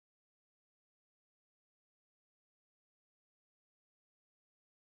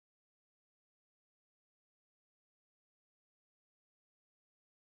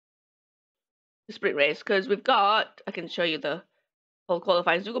the sprint race, because we've got, I can show you the whole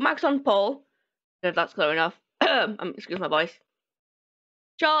qualifying. So we've got Max on pole, if that's clear enough. Excuse my voice.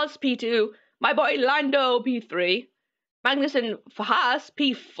 Charles, P2. My boy Lando, P3. Magnussen for Haas,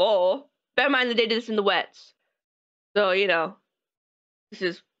 P4. Bear in mind they did this in the wets. So, you know, this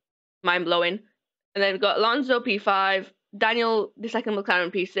is mind-blowing. And then we've got Alonso, P5. Daniel, the second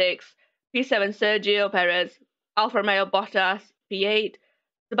McLaren, P6. P7, Sergio Perez. Alfa Romeo, Bottas, P8.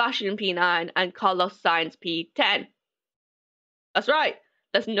 Sebastian, P9. And Carlos Sainz, P10. That's right.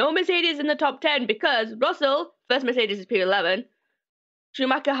 There's no Mercedes in the top 10 because Russell, first Mercedes is P11.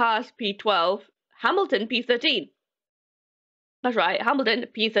 Schumacher, Haas, P12. Hamilton, P13. That's right, Hamilton,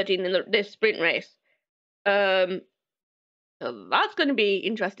 P13 in this sprint race. So that's going to be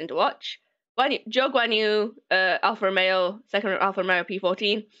interesting to watch. Joe Guan Yu, Alfa Romeo, second Alfa Romeo,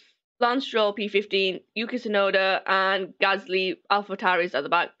 P14. Lance Stroll, P15. Yuki Tsunoda and Gasly, AlphaTauris at the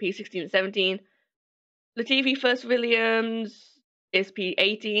back, P16 and 17. Latifi, first Williams, is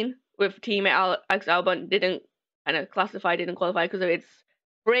P18, with teammate Alex Albon didn't qualify because of its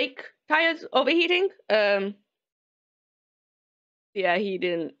brake tires overheating. Yeah, he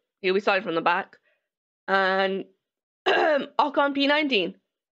didn't. He'll be starting from the back. And Ocon P19.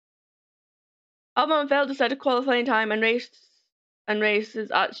 Albon failed to set a qualifying time and races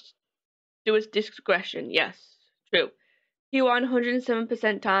at Stewart's discretion. Yes, true. P1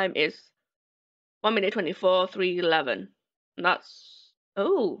 107% time is 1 minute 24 3:11. And that's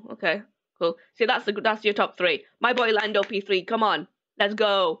okay, cool. See, that's your top three. My boy Lando P3. Come on, let's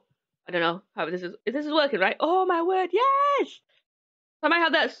go. I don't know how this is. If this is working, right? Oh my word, yes. I might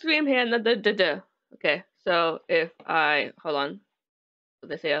have that scream here and the. Okay, so if I hold on, put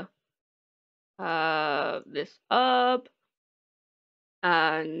this here, this up,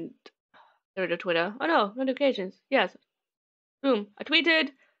 and there to Twitter. Oh no, notifications. Yes, boom. I tweeted.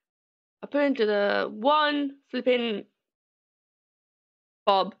 I put into the one flipping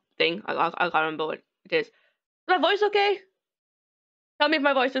Bob thing. I can't remember what it is. Is my voice okay? Tell me if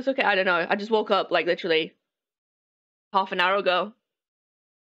my voice is okay. I don't know. I just woke up like literally half an hour ago.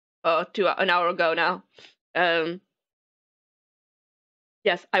 Or an hour ago now.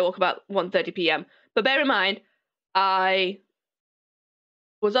 Yes, I woke up about 1:30 p.m. But bear in mind, I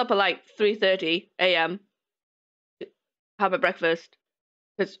was up at like 3:30 a.m. to have a breakfast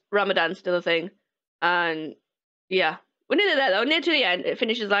because Ramadan's still a thing. And yeah, we're nearly there though. Near to the end. It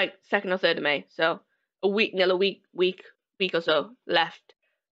finishes like 2nd or 3rd of May. So a week or so left.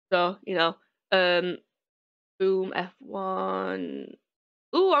 So, you know, boom, F1.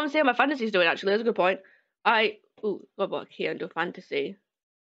 Ooh, I'm seeing how my fantasy's doing actually. That's a good point. Go back here and do fantasy.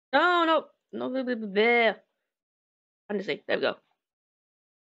 No, there. Fantasy. There we go.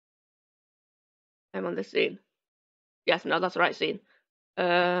 I'm on this scene. Yes, no, that's the right scene.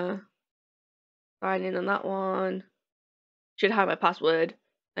 Sign in on that one. Should have my password.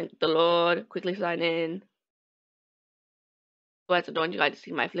 Thank the Lord. Quickly sign in. Otherwise, I don't want you guys to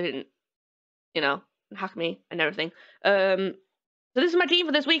see my flipping, you know, hack me and everything. So this is my team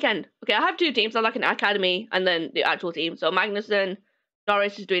for this weekend. Okay, I have 2 teams. I have like an academy and then the actual team. So Magnussen,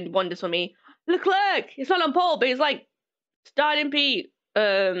 Norris is doing wonders for me. Leclerc, he's not on pole, but he's like starting P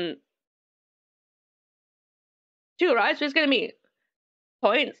 2, right? So it's gonna be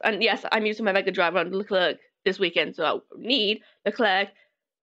points. And yes, I'm using my Mega Drive on Leclerc this weekend, so I need Leclerc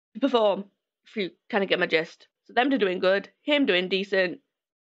to perform. If you kind of get my gist. So them 2 doing good, him doing decent.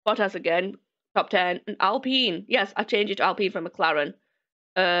 Bottas again, top 10, and Alpine. Yes, I changed it to Alpine from McLaren.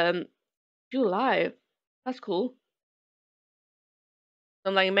 Do live. That's cool.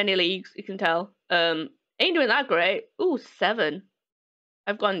 I'm like in many leagues, you can tell. Ain't doing that great. Ooh, 7.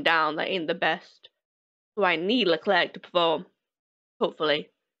 I've gone down. That ain't the best. So I need Leclerc to perform. Hopefully.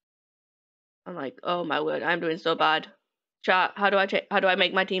 I'm like, oh my word, I'm doing so bad. Chat, how do I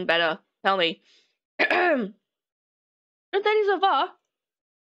make my team better? Tell me. 30 so far.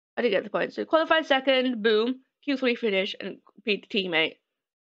 I did get the point. So qualified second, boom, Q3 finish, and beat the teammate.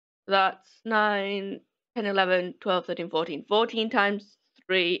 So that's 9, 10, 11, 12, 13, 14. 14 times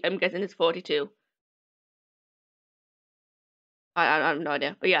 3, I'm guessing it's 42. I have no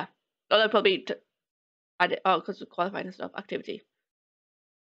idea. But yeah. Oh, they'll probably because of qualifying and stuff. Activity.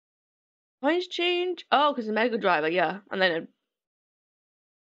 Points change? Oh, because the Mega Driver, yeah. And then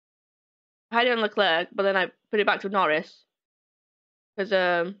I had it on Leclerc, but then I put it back to Norris. Because,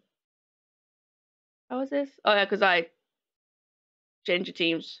 how was this? Oh, yeah, because I changed the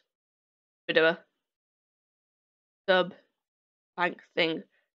teams. Bit of a sub bank thing.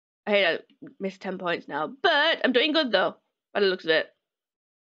 I hate I missed 10 points now. But I'm doing good, though, by the looks of it.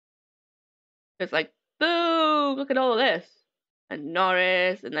 It's like, boom, look at all of this. And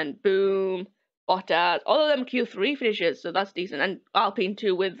Norris, and then boom. Bottas, all of them Q3 finishes, so that's decent. And Alpine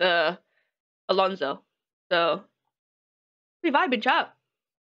too with Alonso. So we vibing chat.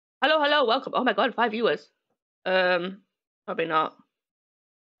 Hello, welcome. Oh my god, 5 viewers. Probably not.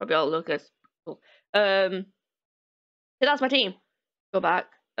 Probably all Lucas. Cool. So that's my team. Go back.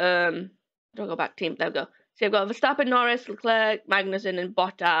 Don't go back. Team. There we go. So I've got Verstappen, Norris, Leclerc, Magnussen, and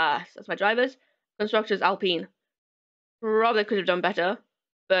Bottas. That's my drivers. Constructors, Alpine. Probably could have done better,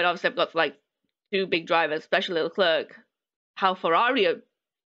 but obviously I've got like 2 big drivers, especially Leclerc. How Ferrari are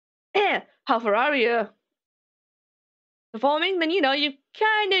performing, then you know you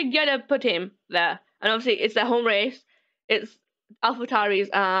kind of gotta put him there. And obviously it's their home race. It's AlphaTauri's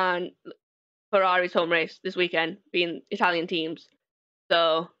and Ferrari's home race this weekend, being Italian teams.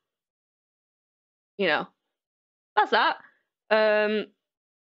 So you know that's that. And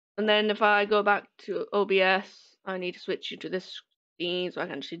then if I go back to OBS, I need to switch into this scene so I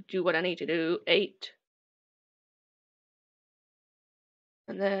can actually do what I need to do. 8.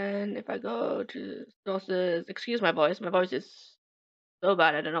 And then if I go to sources, excuse my voice is so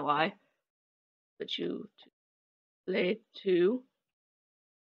bad, I don't know why. But you to play 2.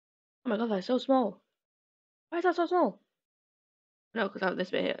 Oh my god, that's so small. Why is that so small? No, because I have this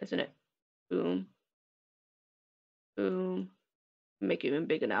bit here, isn't it? Boom. Boom. Make it even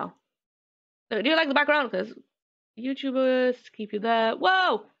bigger now. So, do you like the background? Because YouTubers keep you there.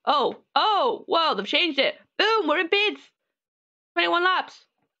 Whoa! Oh! Whoa, they've changed it. Boom, we're in bids. 21 laps.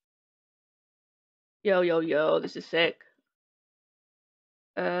 Yo, this is sick.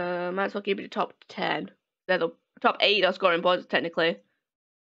 Might as well keep it to top 10. They're the top 8 are scoring points, technically.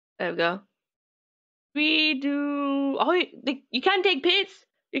 There we go. We do... Oh, you can take pits.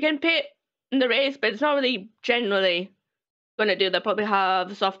 You can pit in the race, but it's not really generally going to do. They'll probably have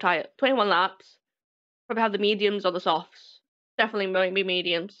the soft tire. 21 laps. Probably have the mediums or the softs. Definitely might be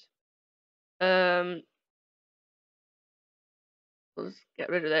mediums. Let's get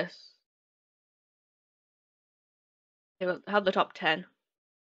rid of this. Have the top 10.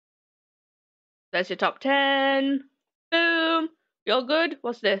 There's your top 10. Boom. You're good.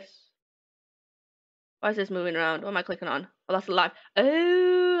 What's this? Why is this moving around? What am I clicking on? Oh, that's live.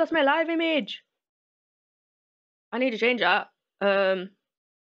 Oh, that's my live image. I need to change that.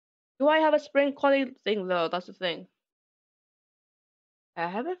 Do I have a sprint quality thing though? That's the thing. I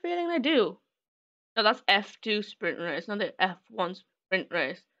have a feeling I do. No, that's F2 sprint race, not the F1 sprint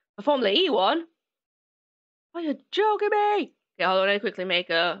race. The Formula E one? Are you joking me? Okay, hold on, I quickly make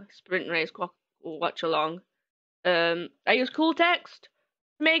a sprint race watch along. I use cool text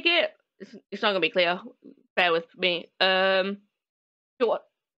to make it. It's not gonna be clear. Bear with me. What?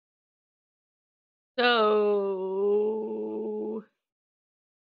 So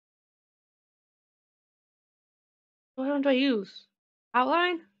what one do I use?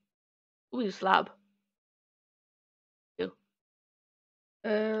 Outline? We'll use slab.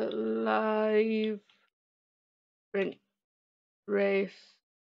 Live sprint race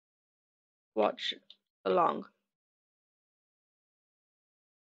watch along.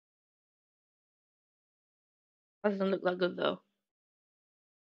 That doesn't look that good though.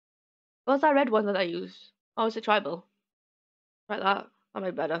 What's that red one that I use? Oh, it's a tribal. Try that. That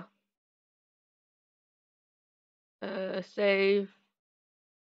might be better. Save.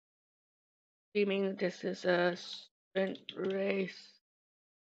 Streaming. This is a sprint race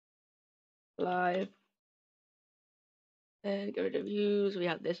live. And get rid of views. We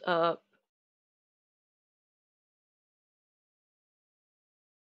have this up.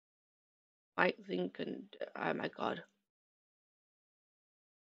 I think, and oh my god,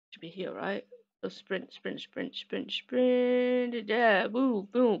 should be here, right? So sprint. Yeah,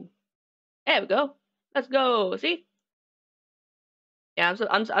 boom. There we go. Let's go. See? Yeah,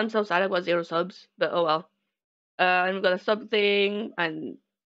 I'm so sad I got 0 subs, but oh well. And we've got a sub thing, and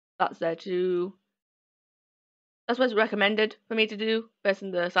that's there too. That's what's recommended for me to do based on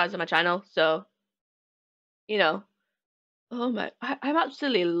the size of my channel. So, you know, oh my, I'm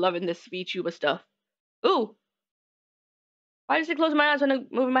absolutely loving this VTuber stuff. Ooh, why does it close my eyes when I'm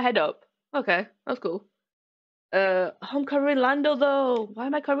moving my head up? Okay, that's cool. I'm covering Lando though. Why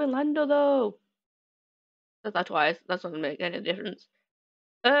am I covering Lando though? That's that twice. That's not gonna make any difference.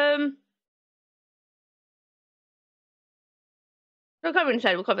 We'll cover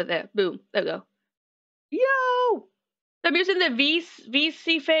inside. We'll cover there. Boom. There we go. Yo! I'm using the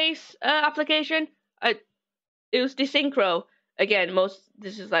VC Face application. It was desynchro. Again,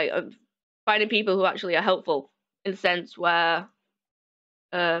 this is like finding people who actually are helpful in the sense where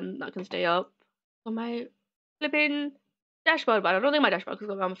that can stay up on my flipping dashboard, but I don't think my dashboard because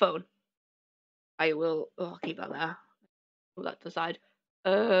I'm on my phone. I will. Oh, I'll keep that there. Put that to the side.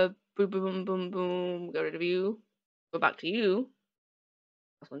 Boom, boom, boom, boom. Get rid of you. Go back to you.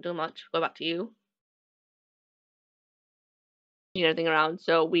 That's not doing much. Go back to you. Need everything around.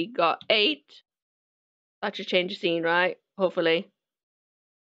 So we got 8. That should change the scene, right? Hopefully.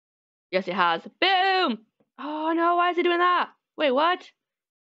 Yes, it has. Boom! Oh no, why is it doing that? Wait, what?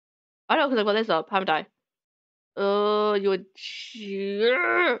 I know, because I've got this up, haven't I? Oh, you would.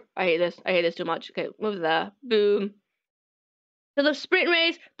 I hate this. I hate this too much. Okay, move there. Boom. So the sprint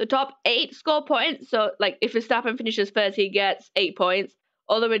race, the top 8 score points. So, like, if Verstappen finishes first, he gets 8 points,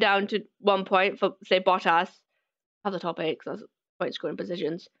 all the way down to 1 point for, say, Bottas. Have the top 8 because that's point scoring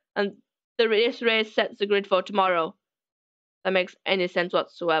positions. And this race sets the grid for tomorrow. That makes any sense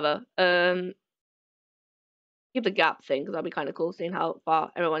whatsoever. Keep the gap thing because that'll be kind of cool seeing how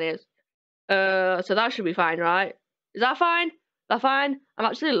far everyone is. So that should be fine, right? Is that fine? Is that fine? I'm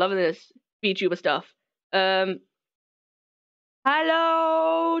actually loving this VTuber stuff.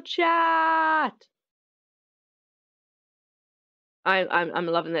 Hello, chat. I'm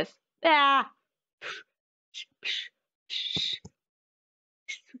loving this. Yeah.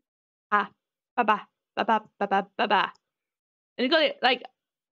 Ah, ba ba. And you got it like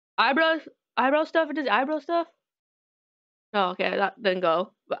eyebrow stuff. It does eyebrow stuff. Oh, okay, that didn't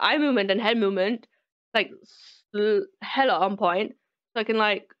go. But eye movement and head movement, like hella on point. So I can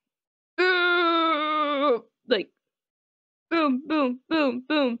like boom, boom, boom,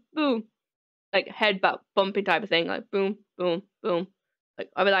 boom, boom, like head bumping type of thing, like boom, boom, boom. Like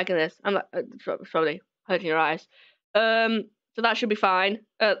I'll be liking this. I'm like probably hurting your eyes. So that should be fine.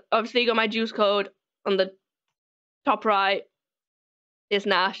 Obviously you got my juice code on the top right. Is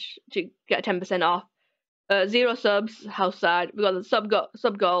Nash to get 10% off. 0 subs, house side. We got the sub goal,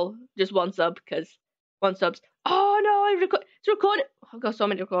 just 1 sub because 1 subs. Oh no, it's recorded. I've got so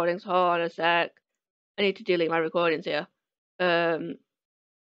many recordings. Hold on a sec. I need to delete my recordings here. Data.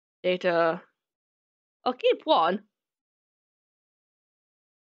 I'll keep 1.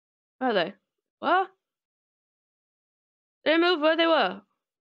 Where are they? What? They moved where they were.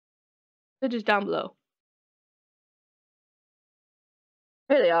 They're just down below.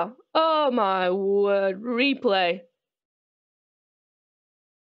 Here they are. Oh my word. Replay.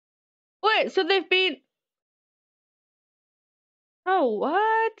 Wait, so they've been. Oh,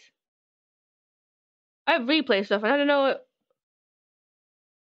 what? I have replay stuff and I don't know what.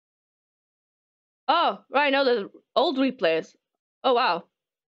 Oh, right, now the old replays. Oh, wow.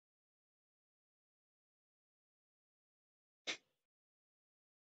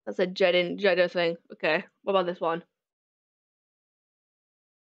 That's a Jeddah thing. Okay, what about this one?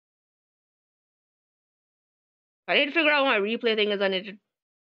 I need to figure out what my replay thing is. I need to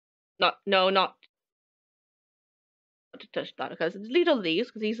not to touch that because delete all these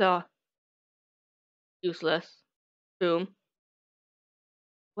because these are useless. Boom.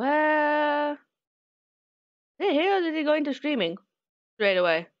 Where? Is it here or did he go into streaming straight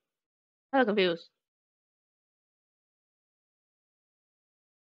away? I'm confused.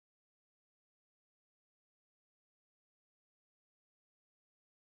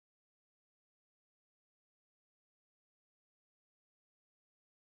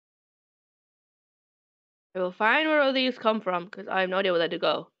 I will find where all these come from because I have no idea where to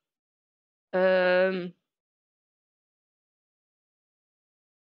go.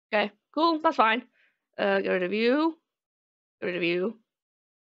 Okay, cool. That's fine. Get rid of you. Get rid of you.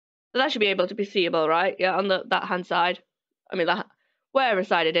 So that should be able to be seeable, right? Yeah, on that hand side. I mean, that wherever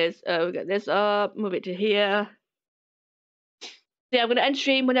side it is. We get this up. Move it to here. So yeah, I'm gonna end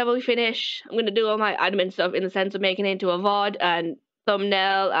stream whenever we finish. I'm gonna do all my admin stuff in the sense of making it into a VOD and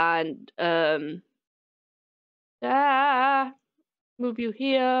thumbnail and move you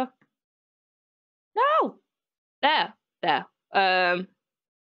here. No! There. I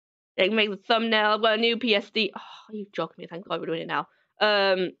can make the thumbnail. I've got a new PSD. Oh, you joking me. Thank God we're doing it now.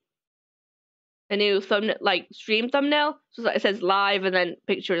 A new thumbnail, like stream thumbnail. So it says live and then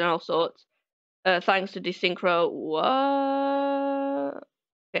pictures and all sorts. Thanks to Desynchro. What?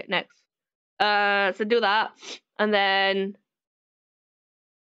 Okay, next. So do that. And then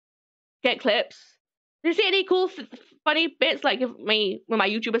get clips. Do you see any cool, funny bits like with my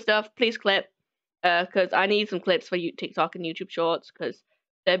YouTuber stuff? Please clip. Because I need some clips for TikTok and YouTube Shorts because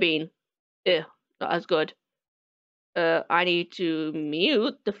they're being not as good. I need to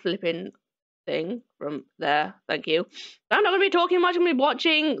mute the flipping thing from there. Thank you. I'm not going to be talking much. I'm going to be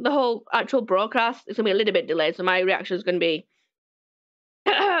watching the whole actual broadcast. It's going to be a little bit delayed, so my reaction is going to be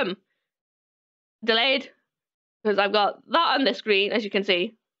delayed because I've got that on the screen, as you can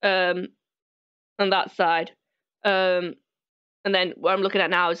see, on that side. And then what I'm looking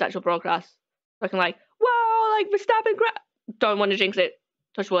at now is actual broadcast. So I can like, whoa, like Verstappen, don't want to jinx it.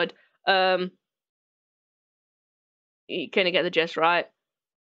 touch wood. You kind of get the gist, right?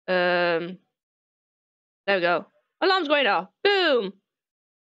 There we go. Alarm's going off. Boom.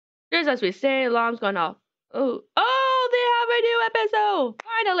 Just as we say, alarm's going off. Oh, they have a new episode.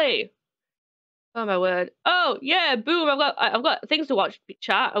 Finally. Oh my word. Oh yeah, boom. I've got things to watch.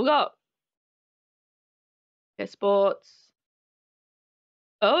 Chat. I've got sports.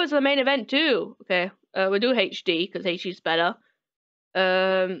 Oh, it's the main event too. Okay. We'll do HD because HD is better.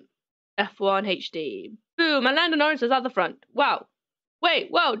 F1 HD. Boom. And Lando Norris is at the front. Wow. Wait.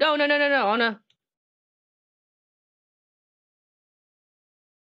 Whoa. No. I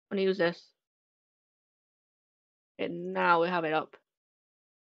wanna use this. Okay. Now we have it up.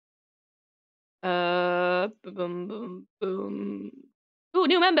 Boom. Ooh,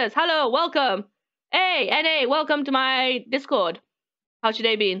 new members. Hello. Welcome. Hey, NA. Welcome to my Discord. How's your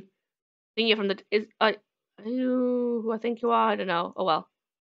day been? I think you're from the are you who I think you are? I don't know. Oh well.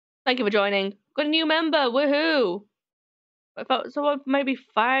 Thank you for joining. Got a new member. Woohoo! I thought someone maybe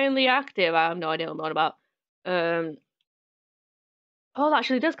finally active. I have no idea what I'm on about. Oh, that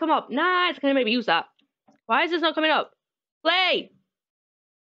actually does come up. Nice. Can I maybe use that? Why is this not coming up? Play.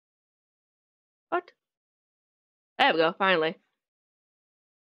 What? There we go. Finally.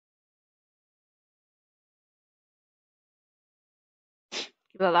 Keep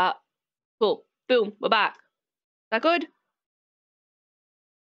it like that. Cool. Boom. We're back. Is that good?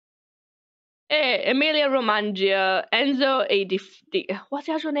 Hey, Emilia Romagna, Enzo what's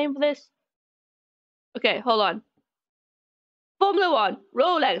the actual name for this? Okay, hold on. Formula 1,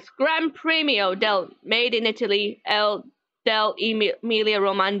 Rolex, Gran Premio del Made in Italy, del Emilia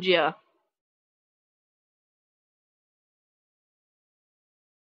Romagna.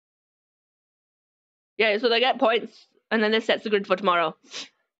 Yeah, so they get points, and then this sets the grid for tomorrow.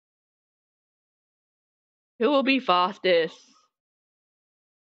 Who will be fastest?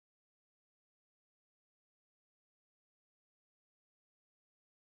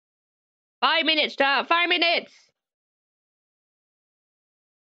 Five minutes, chat. 5 minutes.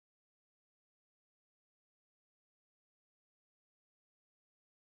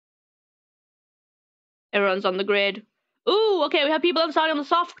 Everyone's on the grid. Ooh, okay, we have people starting on the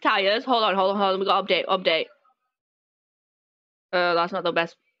soft tires. Hold on. We got update. That's not the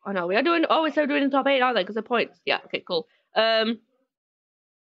best. Oh no, we are doing. Oh, we're still doing the top 8, aren't they? Because of points. Yeah. Okay. Cool.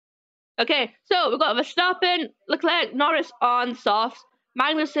 Okay, so we've got Verstappen, Leclerc, Norris on softs,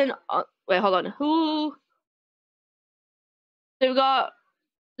 Magnussen on. Wait, hold on. Who? So we've got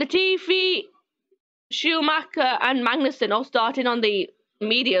Latifi, Schumacher, and Magnussen all starting on the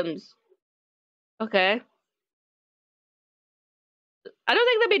mediums. Okay. I don't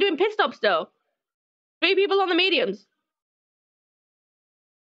think they'll be doing pit stops though. 3 people on the mediums.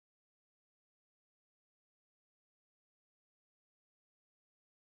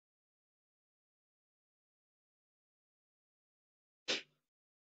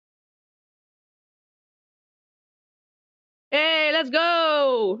 Hey, let's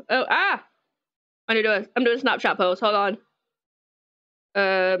go! Oh, I'm doing a Snapchat post. Hold on.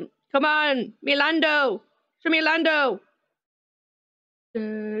 Come on, Lando. Show me Lando.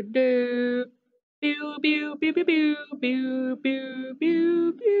 Pew, pew, pew, pew,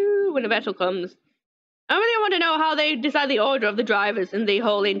 pew. When the vessel comes. I really want to know how they decide the order of the drivers in the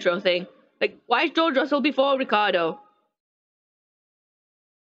whole intro thing. Like, why is George Russell before Ricardo?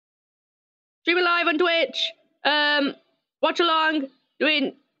 Streaming live on Twitch. Watch along.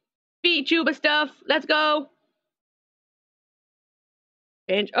 Doing VTuber stuff. Let's go.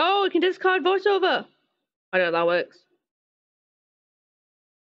 Change. Oh, we can discard voiceover. I don't know how that works.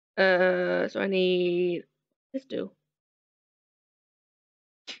 So I need this do.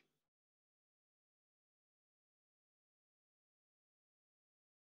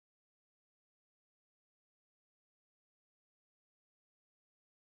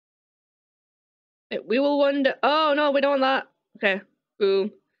 We will wonder. Oh no, we don't want that. Okay.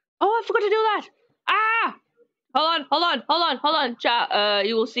 Boom. Oh, I forgot to do that. Ah! Hold on, chat.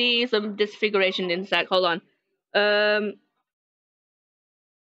 You will see some disfiguration in a sec. Hold on.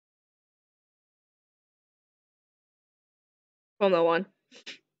 Formula 1.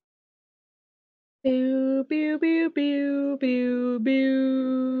 Pew, pew, pew, pew, pew,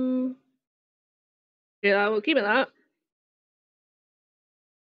 pew. Yeah, we'll keep it that.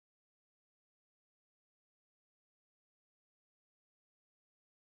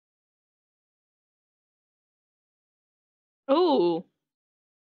 Oh.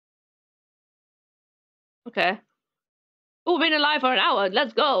 Okay. Oh, we've been alive for an hour.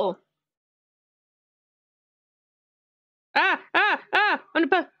 Let's go.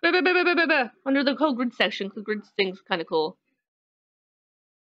 Under the whole grid section, because grid thing's kind of cool.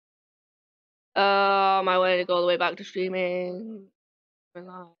 I wanted to go all the way back to streaming. There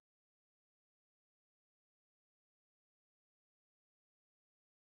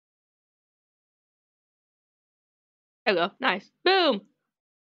we go. Nice. Boom.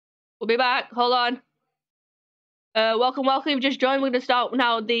 We'll be back. Hold on. Welcome. You've just joined. We're gonna start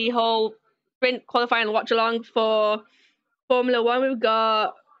now the whole sprint qualifying watch along for Formula One. We've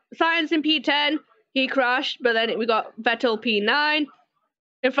got Sainz in P10. He crashed, but then we got Vettel P9.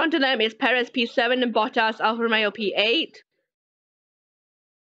 In front of them is Perez P7 and Bottas Alfa Romeo P8.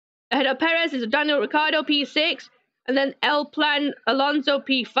 Ahead of Perez is Daniel Ricciardo P6, and then El Plan Alonso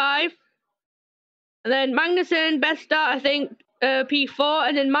P5. And then Magnussen, best start, I think, P4,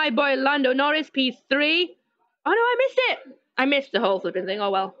 and then my boy Lando Norris P3. Oh no, I missed it! I missed the whole flipping thing,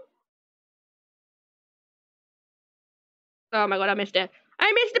 oh well. Oh my god, I missed it.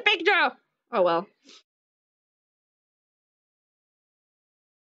 I missed the picture! Oh well.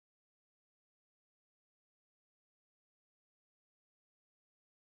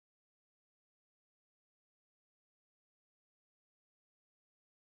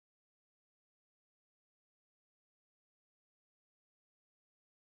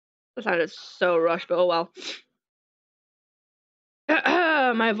 That sounded so rushed, but oh well.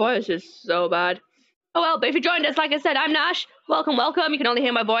 My voice is so bad. Oh well, but if you joined us, like I said, I'm Nash. Welcome. You can only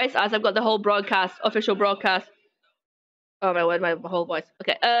hear my voice as I've got the whole broadcast, official broadcast. Oh my word, my whole voice.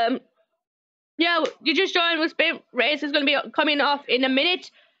 Okay, yeah, you just joined with Sprint Race. Is going to be coming off in a minute.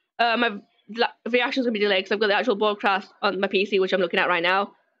 My reaction's going to be delayed because I've got the actual broadcast on my PC, which I'm looking at right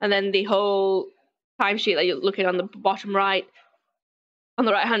now. And then the whole timesheet that you're looking on the bottom right, on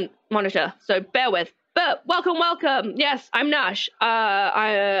the right-hand monitor. So bear with. But welcome. Yes, I'm Nash.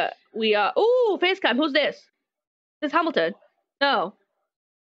 We are. Ooh, Facecam. Who's this? This is Hamilton. No.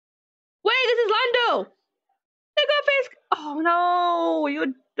 Wait, this is Lando. They got face. Oh no!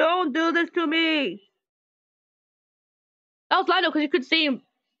 You don't do this to me. That was Lando because you could see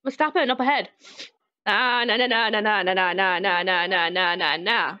Verstappen up ahead. Nah.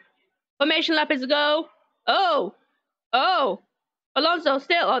 Formation lap is a go. Oh. Alonso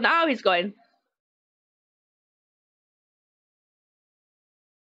still. Oh, now he's going.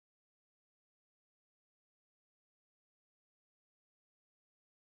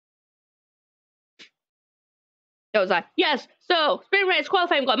 It was like, yes. So, sprint race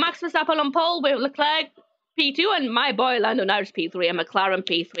qualifying, we've got Max Verstappen on pole with Leclerc P2 and my boy Lando Norris P3 and McLaren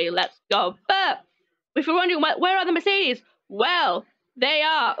P3. Let's go. But if you're wondering, where are the Mercedes? Well, they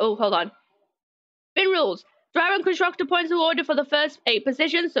are. Oh, hold on. Spin rules. Driver and constructor points are ordered for the first 8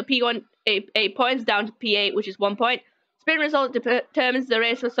 positions. So P1, 8 points down to P8, which is 1 point. Spin result determines the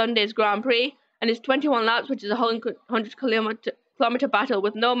race for Sunday's Grand Prix and it's 21 laps, which is a 100-kilometer battle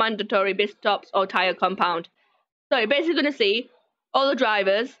with no mandatory pit stops or tyre compound. So you're basically going to see all the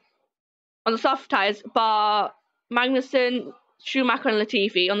drivers on the soft tyres, bar Magnussen, Schumacher and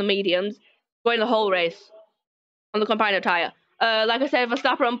Latifi on the mediums, going the whole race on the combiner tyre. Like I said,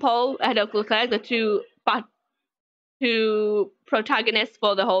 Verstappen on pole ahead of Leclerc, the two protagonists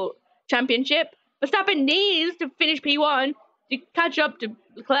for the whole championship. Verstappen needs to finish P1 to catch up to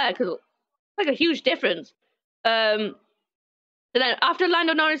Leclerc because it's like a huge difference. So then after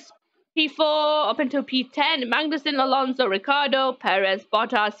Lando Norris P4 up until P10, Magnussen, Alonso, Ricciardo, Perez,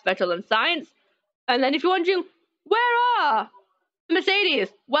 Bottas, Vettel and Sainz. And then if you're wondering, where are the Mercedes?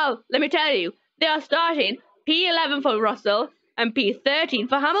 Well, let me tell you, they are starting P11 for Russell and P13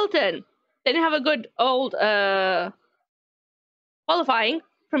 for Hamilton. They didn't have a good old qualifying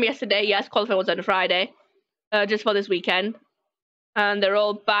from yesterday. Yes, qualifying was on a Friday, just for this weekend. And they're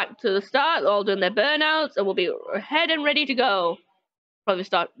all back to the start, all doing their burnouts, and we'll be ahead and ready to go.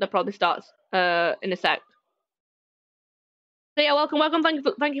 That probably starts in a sec. So yeah, welcome. Thank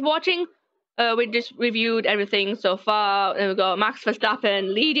you for watching. We just reviewed everything so far. And we've got Max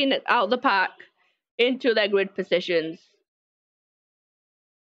Verstappen leading out the pack into their grid positions.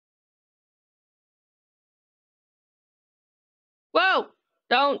 Whoa!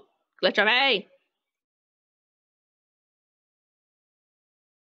 Don't glitch on me.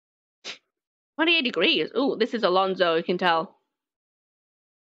 28 degrees. Ooh, this is Alonso, you can tell.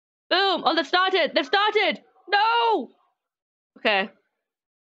 Boom! Oh, they've started! No! Okay.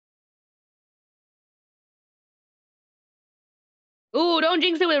 Ooh, don't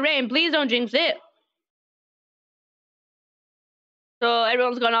jinx it with rain. Please don't jinx it. So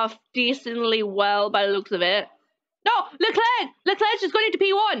everyone's gone off decently well by the looks of it. No! Leclerc! Leclerc's just going into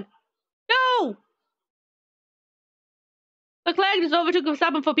P1! No! Leclerc just overtook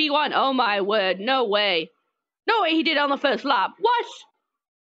Verstappen for P1. Oh my word, no way. No way he did it on the first lap. What?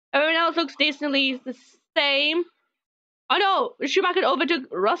 Everyone else looks decently the same. Oh no, Schumacher overtook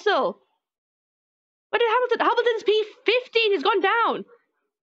Russell. What did Hamilton? Hamilton's P15 has gone down.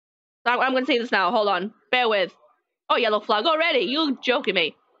 I'm going to say this now. Hold on. Bear with. Oh, yellow flag already. You joking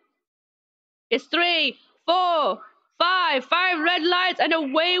me. It's 3, 4, 5. 5 red lights, and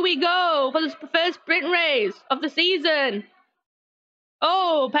away we go for the first sprint race of the season.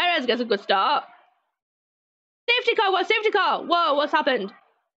 Oh, Perez gets a good start. Safety car. What safety car? Whoa, what's happened?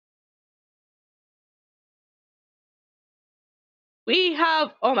 We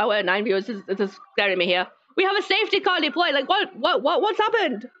have, oh my word, 9 viewers. This is scaring me here. We have a safety car deployed. Like, what's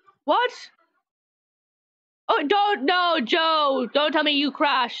happened? What? Oh, don't, no, Joe. Don't tell me you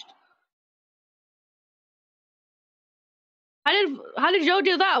crashed. How did Joe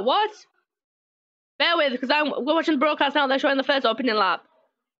do that? What? Bear with, because we're watching the broadcast now. They're showing the first opening lap.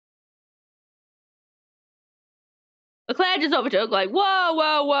 Leclerc just overtook, like, whoa,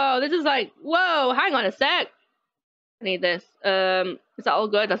 whoa, whoa. This is like, whoa, hang on a sec. I need this. Is that all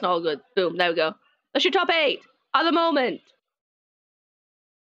good? That's not all good. Boom, there we go. That's your top 8 at the moment.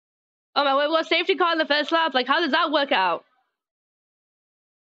 Oh my word, what safety car in the first lap? Like, how does that work out?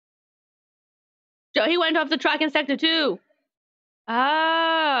 Joe, he went off the track in sector 2.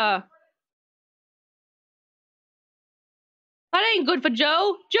 Ah. That ain't good for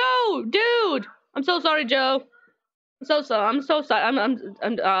Joe. Joe, dude. I'm so sorry, Joe. I'm so sorry. I'm so sorry.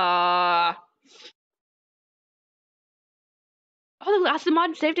 Oh, that's the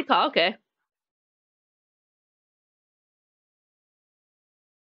modern safety car. Okay.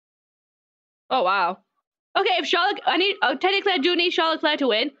 Oh wow. Okay, if Charlotte, technically I do need Charlotte Leclerc to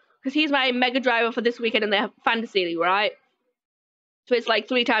win because he's my mega driver for this weekend in the fantasy league, right? So it's like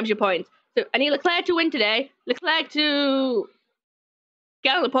 3 times your points. So I need Leclerc to win today. Leclerc to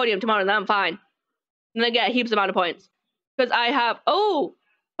get on the podium tomorrow, and then I'm fine. And then get heaps amount of points because I have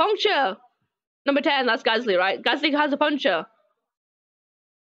puncture number 10. That's Gasly, right? Gasly has a puncture.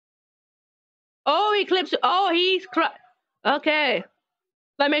 Oh, he clips. Oh, he's okay.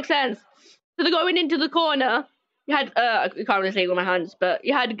 That makes sense. So they're going into the corner. You had I can't really say it with my hands, but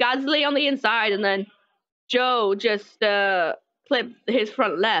you had Gasly on the inside, and then Joe just clipped his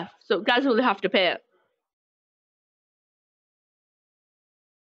front left. So Gasly will have to pit.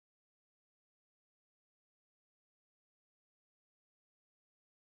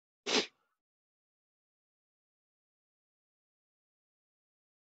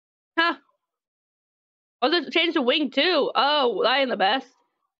 Huh. Oh, they changed the wing too. Oh, that ain't the best.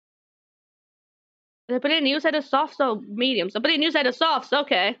 They put in a new set of softs or mediums. They put in a new set of softs.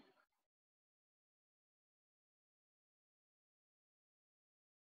 Okay.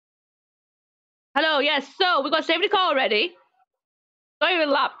 Hello. Yes. So we got safety car already. Not even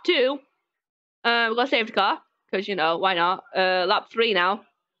lap 2. We got safety car because you know why not? Lap 3 now.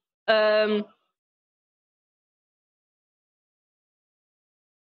 So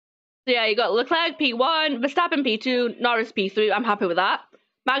yeah, you got Leclerc P1, Verstappen P2, Norris P3. I'm happy with that.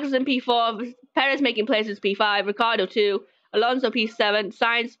 Magnussen P4, Perez making places P5, Ricardo 2, Alonso P7,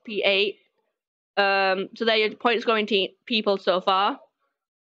 Sainz P8. So there are your point scoring people so far.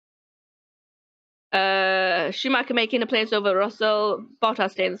 Schumacher making a place over Russell,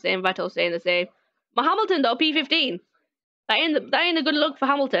 Bottas staying the same, Vettel staying the same. But Hamilton though, P15. That ain't a good look for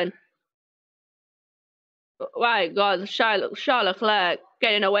Hamilton. Right, God, Charles Leclerc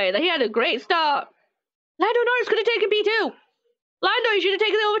getting away. He had a great start. Lando Norris could have taken P2. Lando, you should have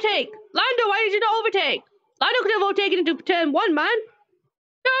taken the overtake. Lando, why did you not overtake? Lando could have overtaken into turn 1, man.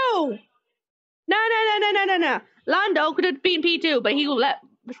 No. No. Lando could have been P2, but he let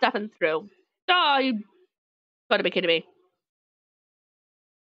Verstappen through. Oh, you gotta be kidding me.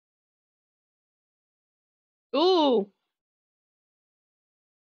 Ooh.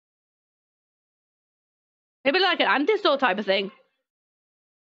 Maybe like an anti-stall type of thing.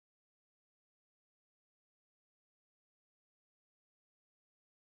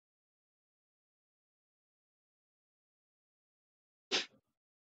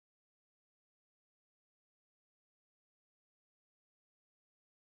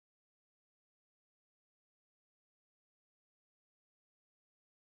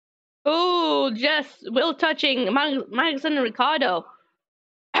 Ooh, just will touching Magnussen and Ricardo.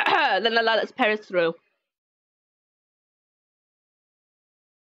 Then let's Perez through.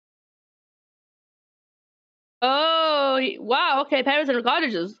 Oh, wow. Okay, Perez and Ricardo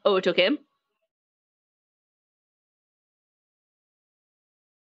just overtook him.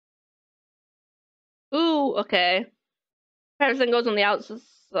 Ooh, okay. Perez then goes on the outside.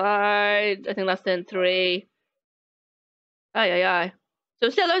 I think that's turn 3. Aye. So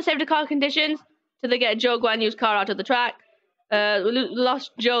still on safety car conditions till they get Joe Guan Yu's car out of the track. We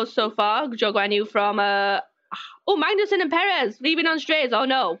lost Joe so far. Joe Guan Yu from Magnussen and Perez leaving on straights. Oh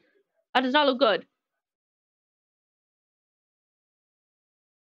no, that does not look good.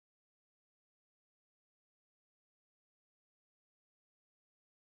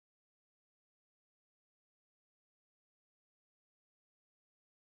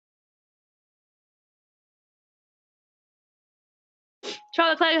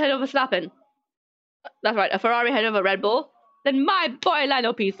 Charles Leclerc ahead of Verstappen. That's right, a Ferrari ahead of a Red Bull. Then my boy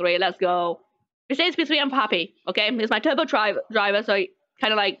Lando P3, let's go. Mercedes P3, I'm happy, okay? He's my turbo driver, so he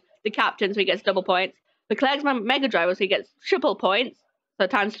kind of like the captain, so he gets double points. Leclerc's my mega driver, so he gets triple points, so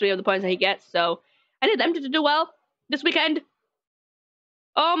times 3 of the points that he gets. So I need them to do well this weekend.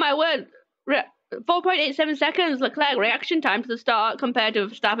 Oh my word, 4.87 seconds Leclerc reaction time to the start compared to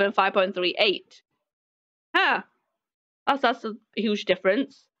Verstappen 5.38. Huh, that's a huge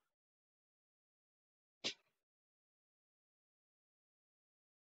difference.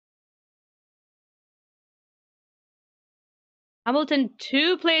 Hamilton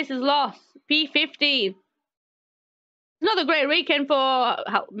 2 places lost, P15. Another great weekend for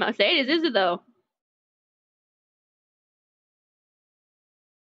Mercedes, is it though?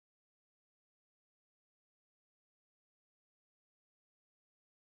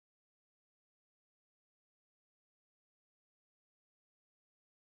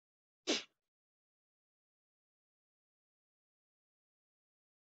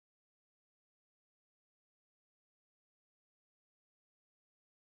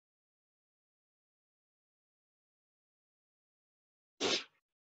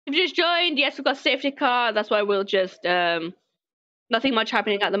 If you just joined, yes, we've got safety car. That's why we'll just nothing much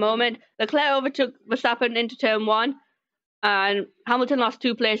happening at the moment. Leclerc overtook Verstappen into turn 1, and Hamilton lost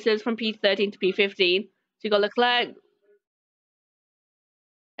 2 places from P13 to P15. So you got Leclerc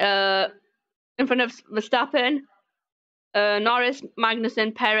in front of Verstappen, Norris,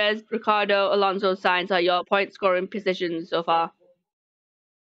 Magnussen, Perez, Ricciardo, Alonso, Sainz are your point scoring positions so far.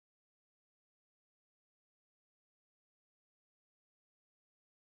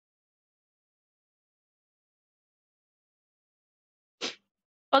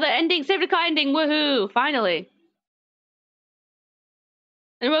 Oh, the ending, safety car ending, woohoo! Finally.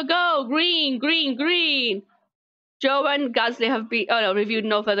 And we'll go green, green, green. Joe and Gasly have been reviewed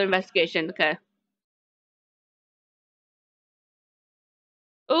no further investigation. Okay.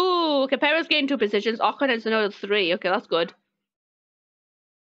 Ooh, okay, Perez gained 2 positions. Ocon has another 3. Okay, that's good.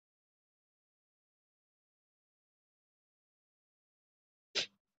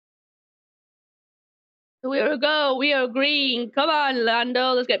 So here we go. We are green. Come on,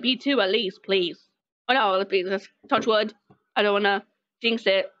 Lando. Let's get P2 at least, please. Oh no, let's touch wood. I don't wanna jinx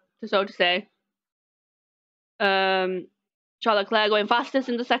it, so to say. Charles Leclerc going fastest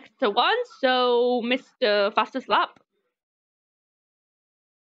in the sector 1, so Mr. Fastest lap.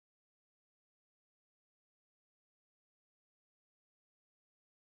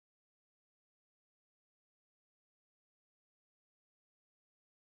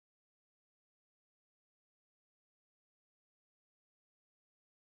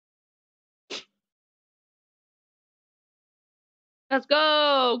 Let's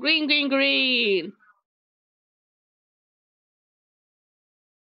go! Green, green, green!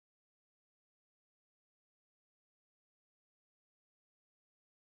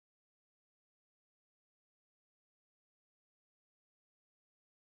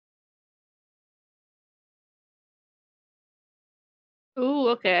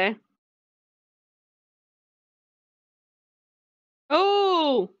 Ooh, okay.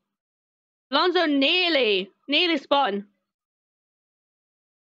 Oh! Alonso nearly spotting.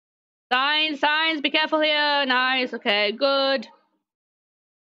 Signs, be careful here. Nice, okay, good.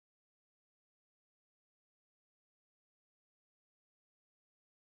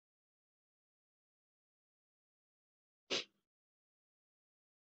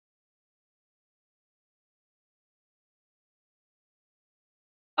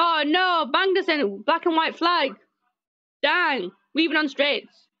 Oh no, Magnussen, black and white flag. Dang, weaving on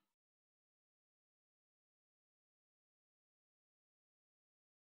straights.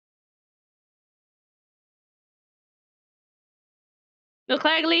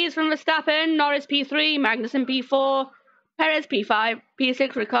 Leclerc leads from Verstappen, Norris P3, Magnussen P4, Perez P5,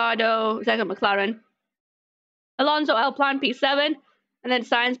 P6 Ricciardo, second McLaren. Alonso Alpine P7, and then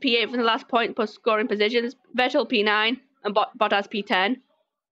Sainz P8 from the last point plus scoring positions, Vettel P9, and Bottas P10.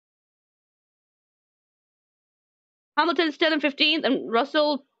 Hamilton still in 15th, and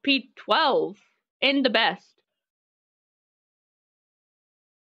Russell P12 in the best.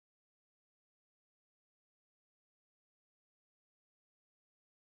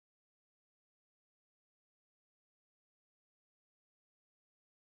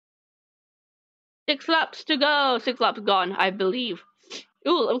 Six laps to go. 6 laps gone, I believe.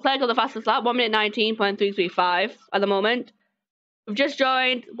 Ooh, Leclerc got the fastest lap, 1 minute 19.335 at the moment. We've just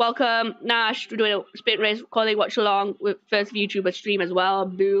joined. Welcome, Nash. We're doing a sprint race quality watch along with first VTuber stream as well.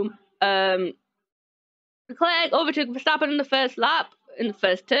 Boom. Leclerc overtook Verstappen in the first lap, in the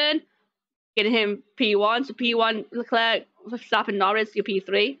first turn. getting him P1. So P1 Leclerc, Verstappen, Norris, your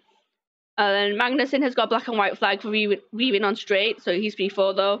P3. And then Magnussen has got black and white flag for weaving on straight, so he's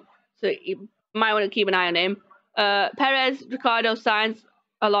P4 though. So you might want to keep an eye on him. Perez, Ricardo, Sainz,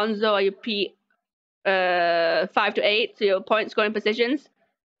 Alonso are your P 5 to 8, so your point scoring positions.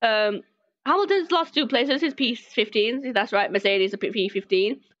 Hamilton's lost 2 places, his P15, that's right, Mercedes a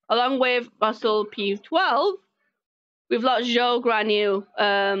P15. Along with Russell P12, we've lost Joe Granu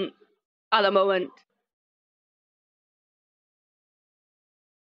at the moment.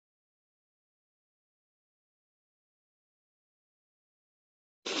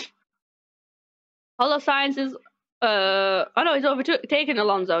 Holo Science is oh no, he's overtaken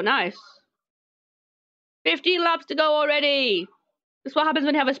Alonso. Nice. 15 laps to go already. This is what happens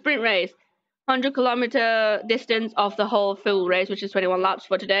when you have a sprint race. 100-kilometer distance of the whole full race, which is 21 laps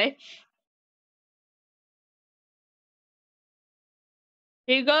for today.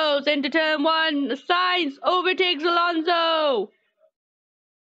 He goes into turn 1. Sainz overtakes Alonso.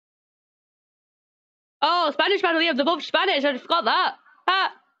 Oh, Spanish battle. Yeah, they're both Spanish. I forgot that.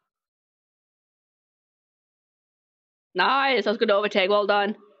 Ah. Nice. That was good overtake. Well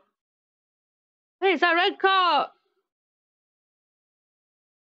done. Hey, is that red car?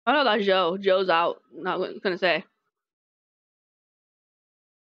 Oh no, that's Joe. Joe's out. Not gonna say.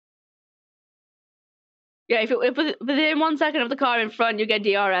 Yeah, if within 1 second of the car in front, you get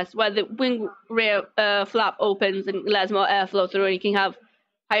DRS, where the wing rear flap opens and lets more airflow through, and you can have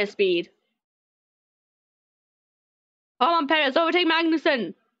higher speed. Come on, Perez, overtake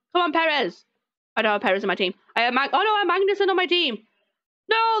Magnussen. Come on, Perez. I don't have Perez on my team. I have I have Magnussen on my team.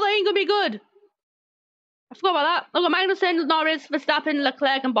 No, that ain't gonna be good. I forgot about that. I've got Magnussen, Norris, Verstappen,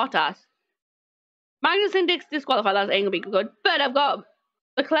 Leclerc, and Bottas. Magnussen disqualified. That ain't gonna be good. But I've got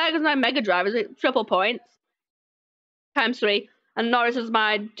Leclerc as my mega driver, so triple points times 3, and Norris is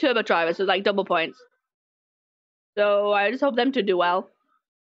my turbo driver, so like double points. So I just hope them to do well.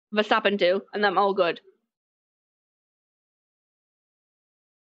 Verstappen too, and I'm all good.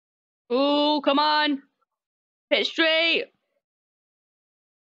 Ooh, come on. Pit straight.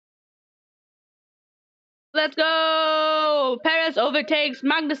 Let's go. Perez overtakes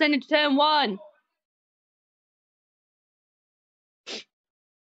Magnussen into turn 1.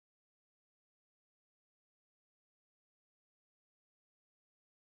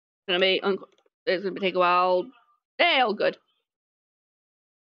 It's gonna take a while. Hey, all good.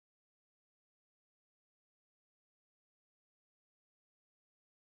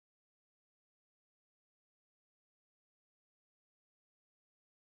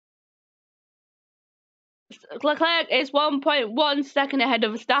 Leclerc is 1.1 second ahead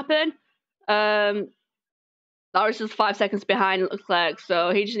of Verstappen. Norris is 5 seconds behind Leclerc,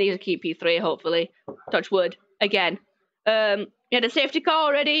 so he just needs to keep P3, hopefully. Touch wood. Again. He had a safety car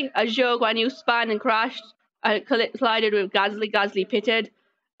already, as Zhou Guanyu spun and crashed. I collided with Gasly. Gasly pitted.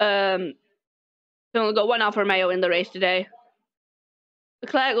 So only got 1 Alfa Romeo in the race today.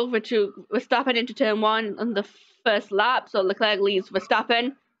 Leclerc over to Verstappen into turn 1 on the first lap. So Leclerc leads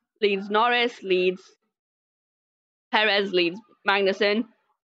Verstappen, leads Norris, leads Perez, leads Magnussen,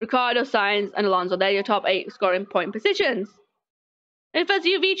 Ricardo, Sainz, and Alonso. They're your top 8 scoring point positions. And first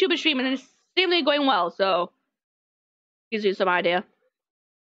you VTuber stream, and it's seemingly going well, so gives you some idea.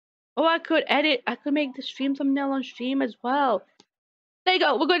 Oh, I could make the stream thumbnail on stream as well. There you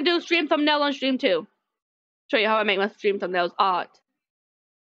go. We're going to do stream thumbnail on stream too. Show you how I make my stream thumbnails art.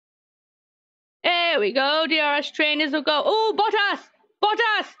 There we go. DRS trainers will go. Oh, Bottas!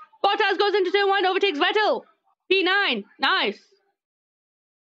 Bottas! Bottas goes into turn 1, overtakes Vettel. P9. Nice.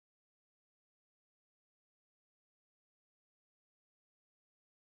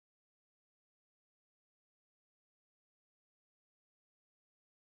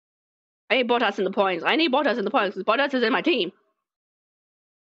 I need Bottas in the points. Because Bottas is in my team.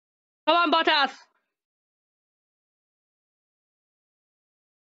 Come on, Bottas!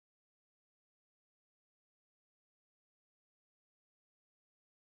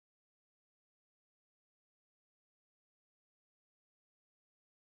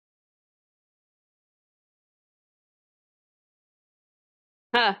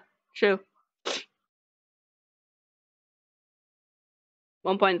 Huh, true.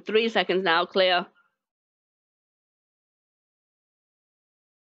 1.3 seconds now, clear.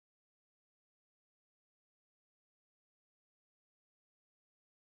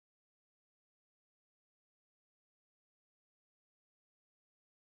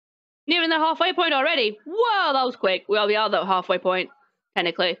 Nearing the halfway point already. Whoa, that was quick. We'll be out the halfway point,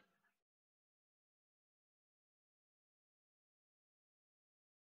 technically.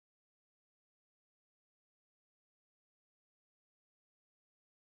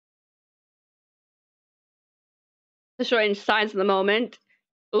 destroying Sainz at the moment.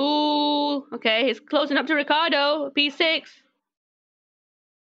 Ooh, okay, he's closing up to Ricardo, P6.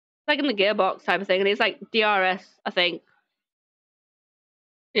 Like in the gearbox type of thing, and it's like DRS, I think.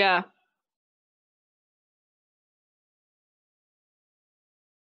 Yeah.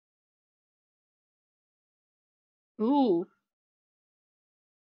 Ooh.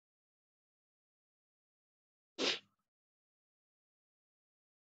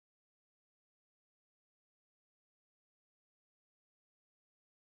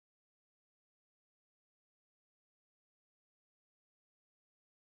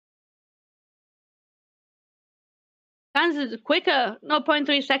 Sainz is quicker,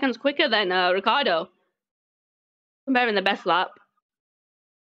 0.3 seconds quicker than Ricardo. Comparing the best lap.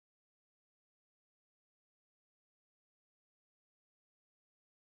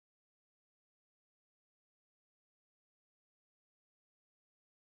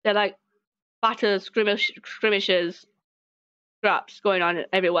 They're like batter skirmishes, scraps going on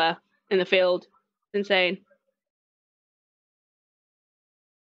everywhere in the field. It's insane.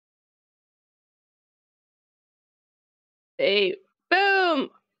 Hey, boom!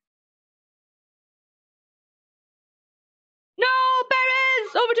 No,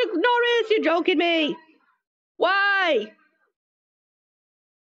 Perez overtook Norris. You're joking me. Why?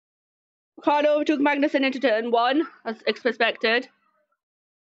 Ricardo overtook Magnussen into turn 1, as expected.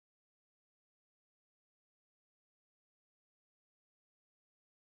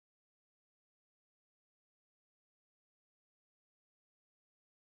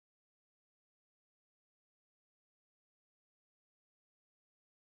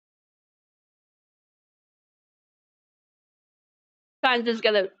 Sainz just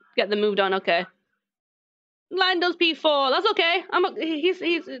get the move done. Okay. Lando's P4. That's okay.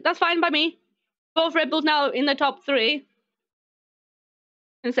 He's that's fine by me. Both Red Bulls now in the top 3.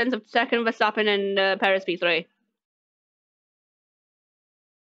 In sense of second, Verstappen and Perez P3.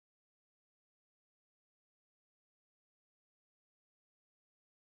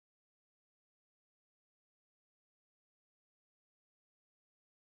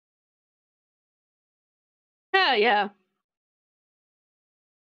 Yeah.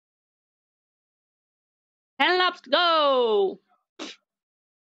 10 laps to go.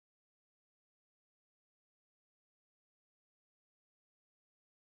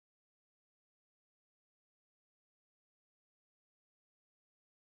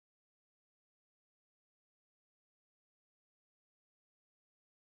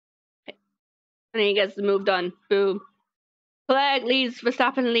 And he gets the move done. Boom. Leclerc leads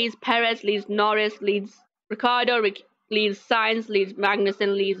Verstappen, leads Perez, leads Norris, leads Ricardo, leads Sainz, leads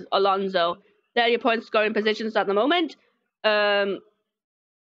Magnussen, leads Alonso. They're your point scoring positions at the moment. Yeah.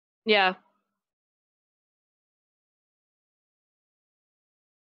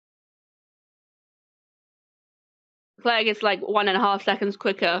 Leclerc is like 1.5 seconds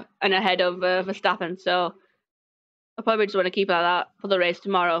quicker and ahead of Verstappen, so I probably just want to keep it like that for the race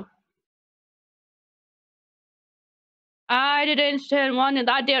tomorrow. I didn't turn 1 in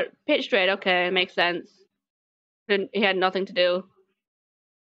that pit straight. Okay, makes sense. He had nothing to do.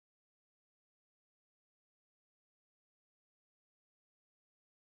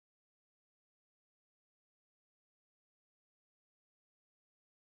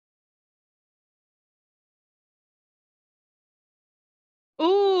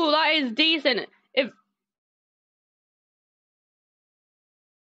 Ooh, that is decent. If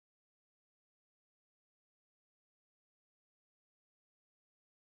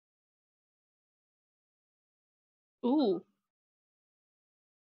ooh.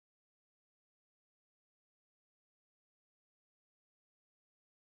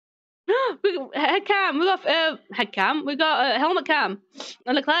 Head cam. We got head cam. We got helmet cam.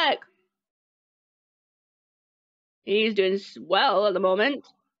 And Leclerc. He's doing well at the moment.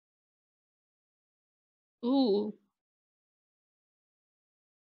 Ooh.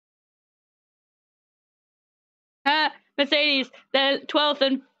 Mercedes, they're 12th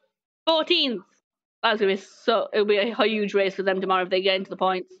and 14th. That's gonna be it'll be a huge race for them tomorrow if they get into the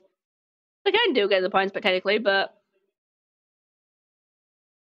points. They can do get the points, but technically, but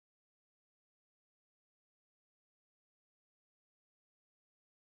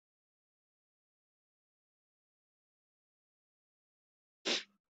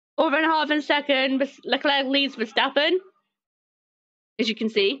over and a half in second. Leclerc leads Verstappen, as you can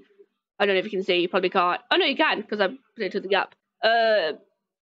see. I don't know if you can see. You probably can't. Oh no, you can because I put it to the gap.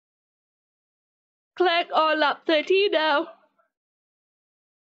 Leclerc on lap 13 now.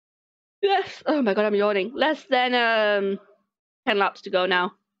 Yes. Oh my god, I'm yawning. Less than 10 laps to go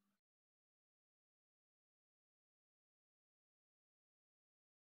now.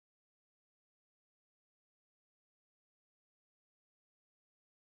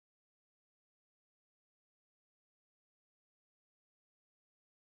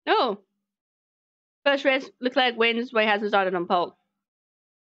 Oh, first race, Leclerc wins, but he hasn't started on pole.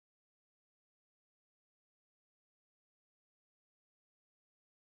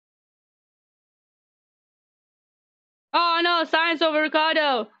 Oh no, Sainz over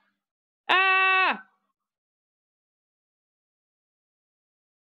Ricardo. Ah!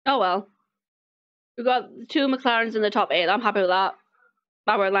 Oh well. We've got two McLarens in the top 8. I'm happy with that.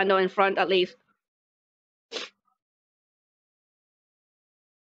 That were Lando in front at least.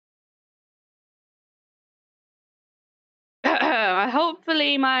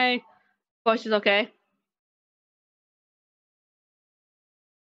 Hopefully my voice is okay.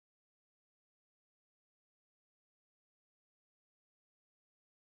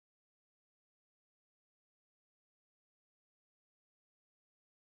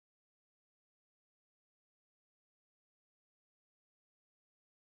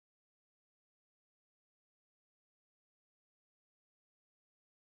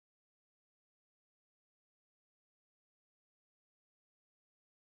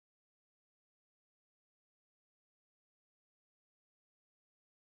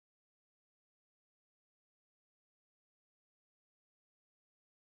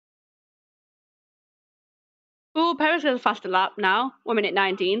 Ooh, Perez has a faster lap now. 1 minute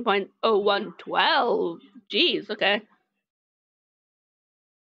 19.0112. Jeez, okay.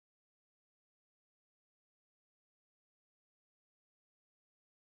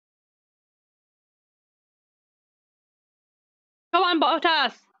 Come on,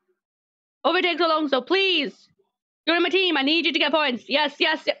 Bottas. Overtake Alonso, please. You're in my team. I need you to get points. Yes,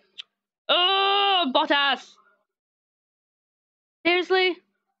 yes, yes. Oh, Bottas. Seriously?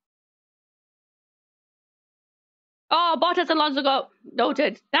 Oh, Bottas and Alonso got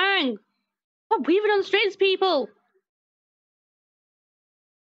noted. Dang. Stop weaving on the straights, people.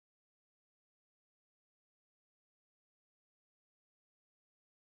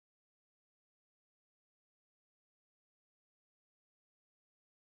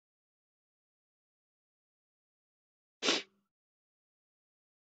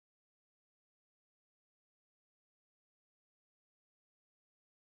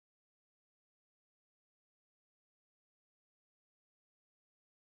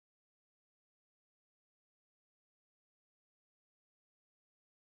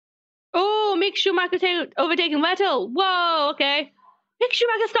 Oh, Mick Schumacher overtaking Vettel. Whoa, okay. Mick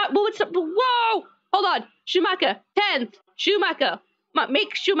Schumacher Whoa! Hold on. Schumacher, 10th. Schumacher.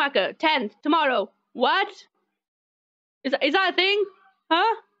 Mick Schumacher, 10th. Tomorrow. What? Is that a thing?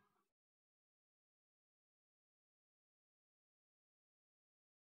 Huh?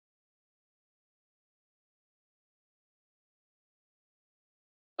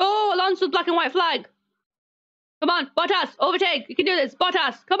 Oh, Alonso's black and white flag. Come on, Bottas, overtake. You can do this.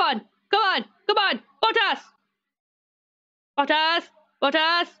 Bottas, come on. Come on. Come on. Bottas. Bottas.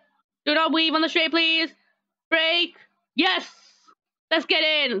 Bottas. Do not weave on the straight, please. Brake. Yes. Let's get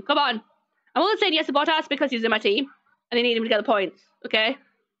in. Come on. I'm only saying yes to Bottas because he's in my team and they need him to get the points. Okay?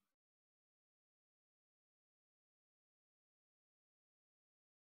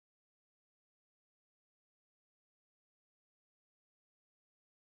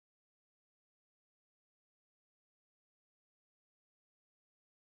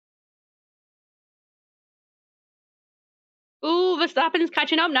 Ooh, Verstappen's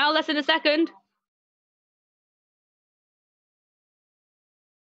catching up now. Less than a second.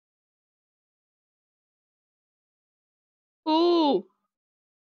 Ooh.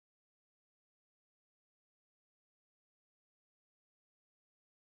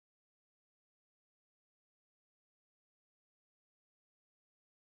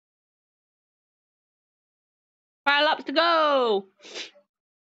 Five laps to go.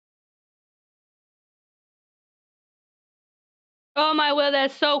 Oh my word, they're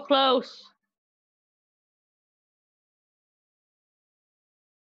so close.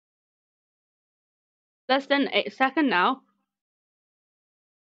 Less than a second now.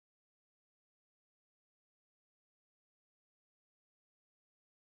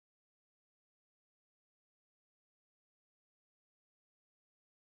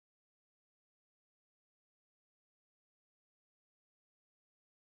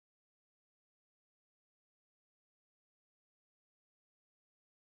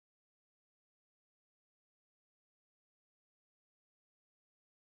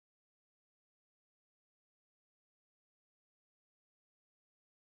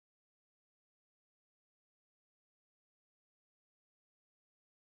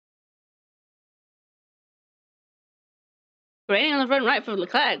 Raining on the front right for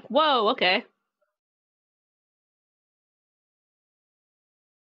Leclerc. Whoa, okay.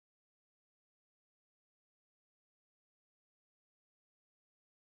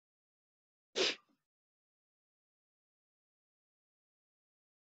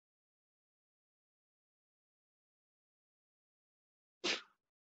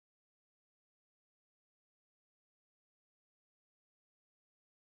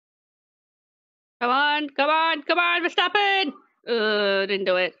 Come on, come on, come on, Verstappen! Didn't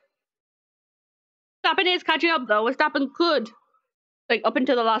do it. Verstappen is catching up though. Verstappen could, like, up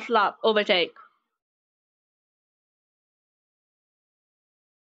until the last lap, overtake.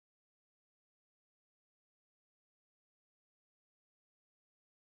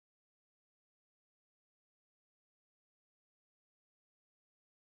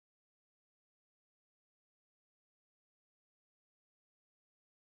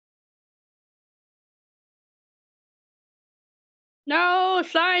 No,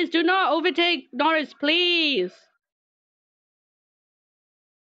 Sainz, do not overtake Norris, please.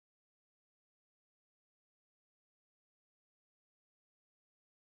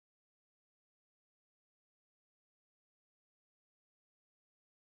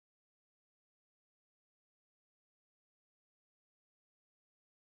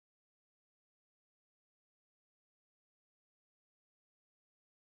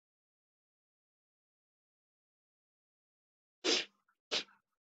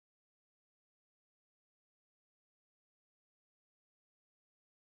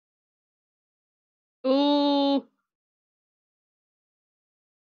 Ooh.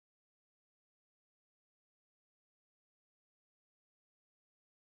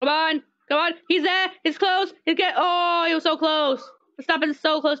 Come on, come on. He's there. He's close. Oh, he was so close. Verstappen's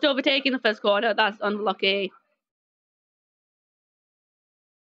so close to overtaking the first corner. That's unlucky.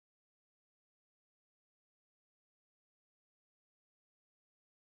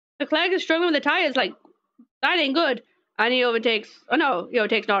 Leclerc is struggling with the tires. Like, that ain't good. And he overtakes. Oh no, he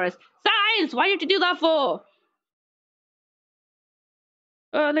overtakes Norris. Sainz, why did you have to do that for?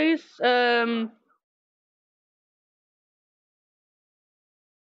 At least, Yo,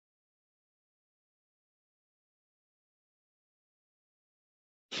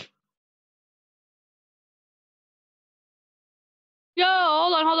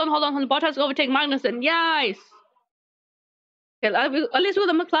 hold on. Bottas overtake Magnussen. Yes. Okay, at least with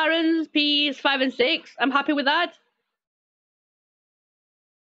the McLarens, P5 and 6, I'm happy with that.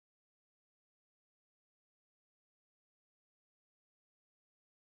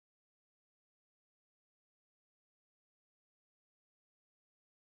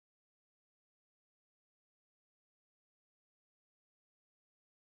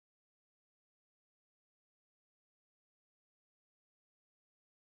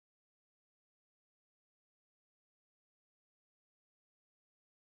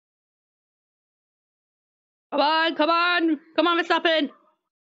 Come on, Verstappen.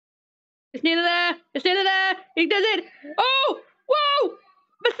 It's nearly there. He does it. Oh, whoa!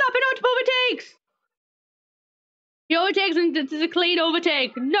 Verstappen overtakes. He overtakes and it's a clean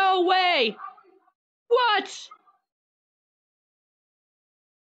overtake. No way. What?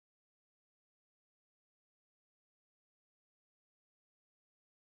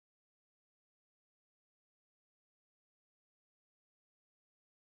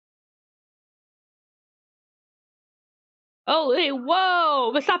 Holy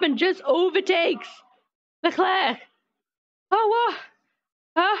whoa! Verstappen just overtakes Leclerc. Oh what?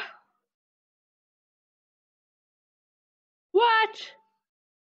 Huh? What?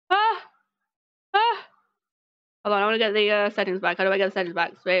 Huh? Huh? Hold on, I want to get the settings back. How do I get the settings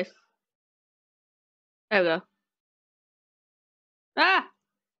back? Space. There we go. Ah!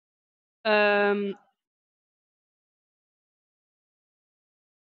 Um,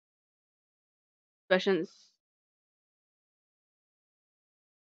 Questions.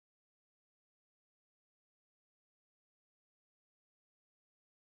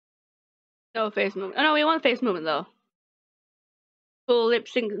 No face movement. Oh no, we want face movement though. Full lip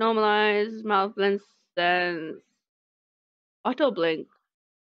sync normalize, mouth blend sense. Auto blink.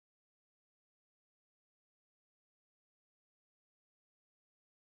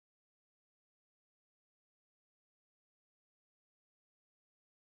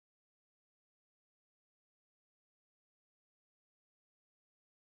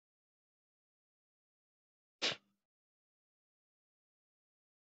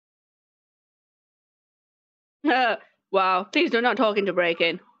 Wow, please do not talk into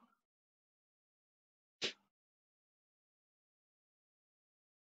braking.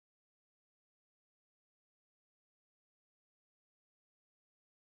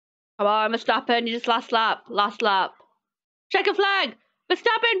 Come on, Verstappen, you just last lap. Check a flag.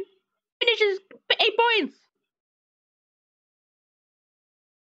 Verstappen finishes 8 points.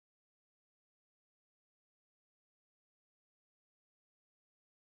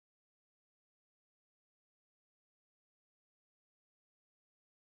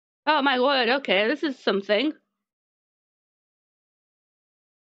 Oh my word, okay, this is something.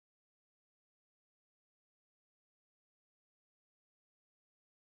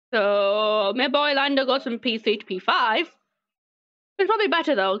 So So my boy Lando goes from P3 to P5. It's probably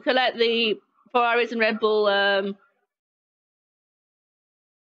better though to let the Ferraris and Red Bull.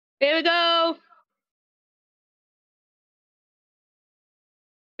 Here we go.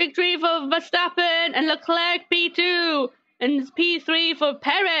 Victory for Verstappen and Leclerc P2 and P3 for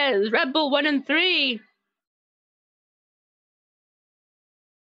Perez. Red Bull 1 and 3.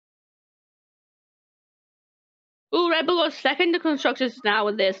 Ooh, Red Bull goes second to constructors now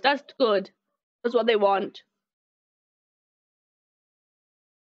with this. That's good. That's what they want.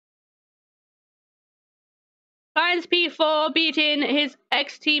 Sainz P4 beating his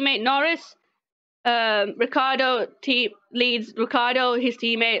ex-teammate Norris. Ricardo leads Ricardo. His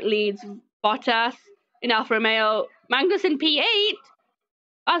teammate leads Bottas in Alfa Romeo. Magnussen P8.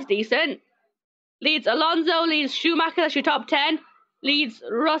 That's decent. Leads Alonso. Leads Schumacher. That's your top 10. Leads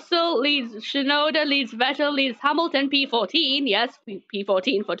Russell. Leads Shinoda. Leads Vettel. Leads Hamilton P14. Yes,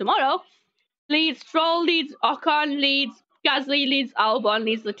 P14 for tomorrow. Leads Stroll. Leads Ocon. Leads Gasly. Leads Albon.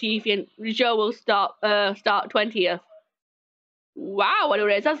 Leads Latifi. And Joe will start 20th. Wow, what a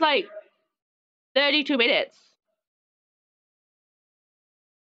race. That's like 32 minutes.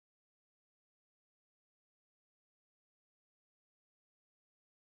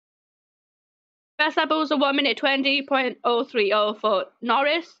 Best lap was a 1 minute 20.030 for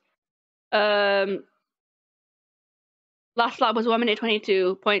Norris. Last lap was 1 minute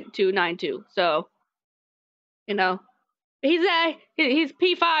 22.292. So, you know, he's there. He's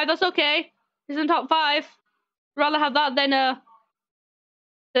P5. That's okay. He's in top 5. Rather have that than a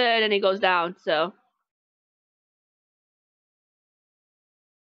third and he goes down. So.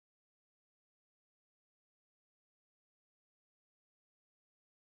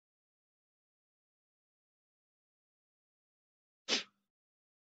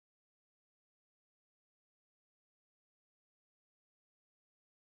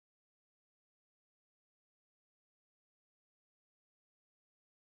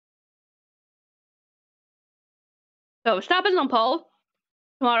 So Verstappen's on pole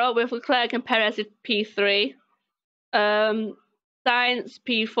tomorrow with Leclerc and Perez at P3. Sainz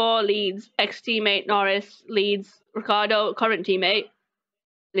P4 leads ex-teammate Norris, leads Ricardo, current teammate,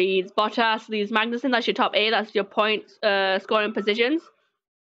 leads Bottas, leads Magnussen. That's your top 8. That's your points scoring positions.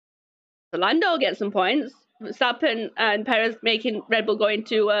 So Lando gets some points. Verstappen and Perez making Red Bull go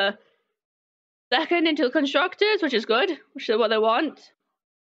into second into the constructors, which is good, which is what they want.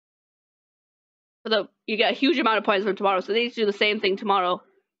 So you get a huge amount of points from tomorrow. So they need to do the same thing tomorrow,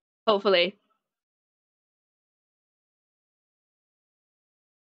 hopefully.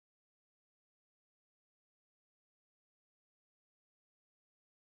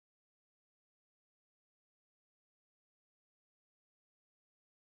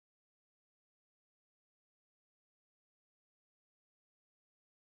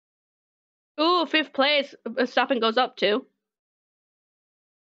 Ooh, 5th place. Verstappen goes up to.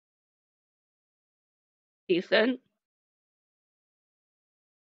 Decent.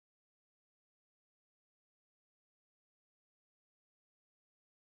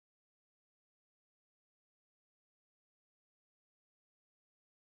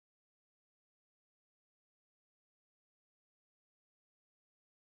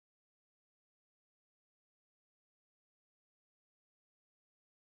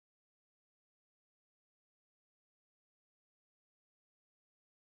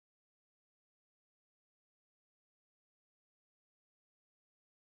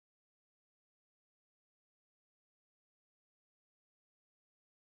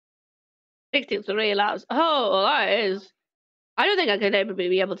 Sixty to 3 laps. Oh, well, that is. I don't think I could ever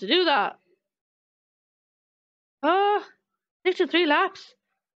be able to do that. 63 laps.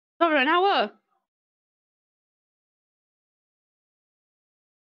 Over an hour.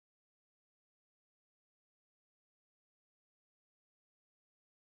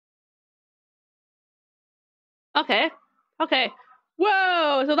 Okay. Okay.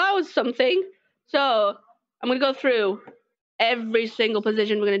 Whoa! So that was something. So I'm gonna go through every single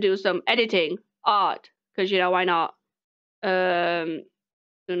position. We're gonna do some editing, art, because why not? So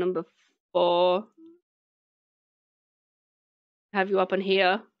number 4. Have you up on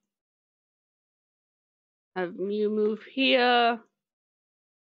here? Have you move here?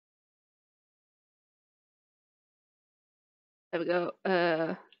 There we go.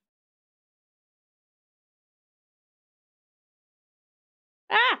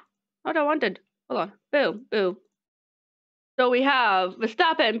 What I wanted. Hold on. Boom, boom. So we have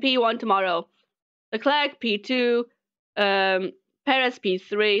Verstappen P1 tomorrow. Leclerc P2. Perez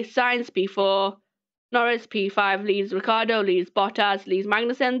P3. Sainz P4. Norris P5 leads Ricardo, leads Bottas, leads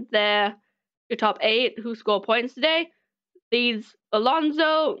Magnussen. They're your top 8 who score points today. Leads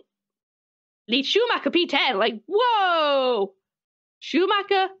Alonso. Lead Schumacher P10. Like, whoa!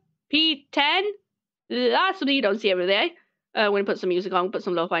 Schumacher P10. That's something you don't see every day. I'm gonna put some music on. Put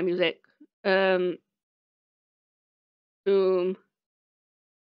some lo-fi music. Boom.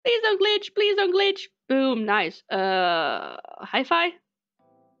 Please don't glitch. Please don't glitch. Boom. Nice. Hi-fi.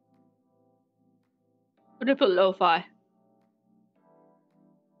 What do I put lo-fi? I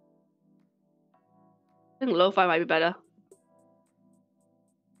think lo-fi might be better.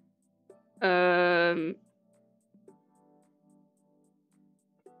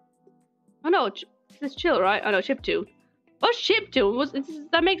 Oh no, this is chill, right? Oh no, chip 2. What's chip 2?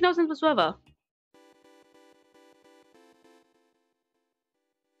 That makes no sense whatsoever.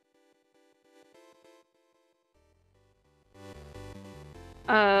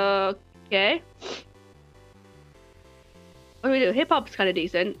 Okay. What do we do? Hip hop's kind of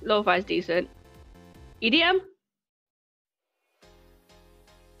decent. Lo-fi's decent. EDM?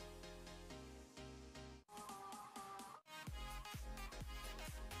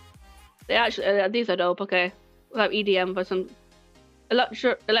 They actually, these are dope. Okay, we'll have EDM for some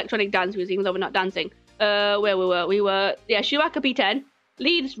electronic dance music, even though we're not dancing. Where we were, yeah, Schumacher P10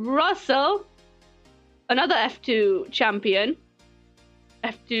 leads Russell, another F2 champion,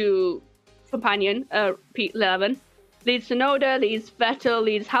 F2 companion, P11. Leads Tsunoda, leads Vettel,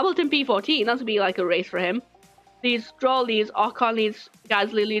 leads Hamilton P14. That would be like a race for him. Leads Stroll, leads Ocon, leads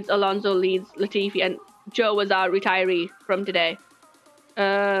Gasly, leads Alonso, leads Latifi, and Joe was our retiree from today.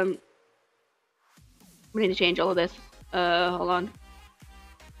 We need to change all of this. Hold on.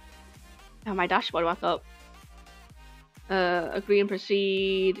 Have my dashboard back up. Agree and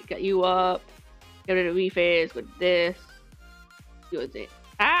proceed. Get you up. Get rid of rephase with this. Do it.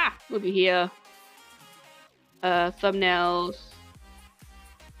 Ah! We'll be here. Thumbnails.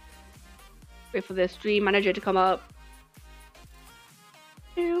 Wait for the stream manager to come up.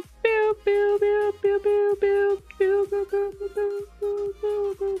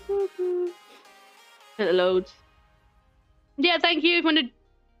 It loads. Yeah, thank you. If you want to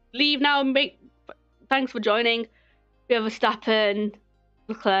leave now, thanks for joining. We have Verstappen,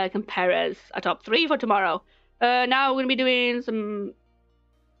 Leclerc, and Perez are top 3 for tomorrow. Now we're gonna be doing some.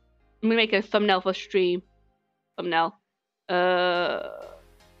 I'm gonna make a thumbnail for stream. Thumbnail.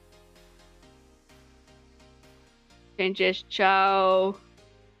 Changes. Ciao.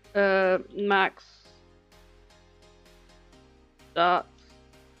 Max. Starts.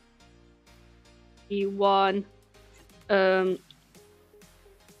 E1.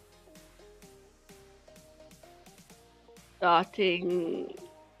 Starting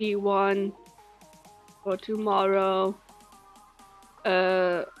E1 for tomorrow.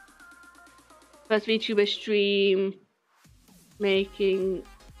 First VTuber stream. Making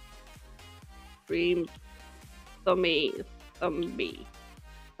stream thumby.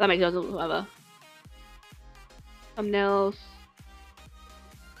 That makes no sense whatsoever. Thumbnails.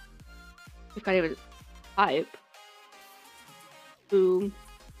 We can't even type. Boom.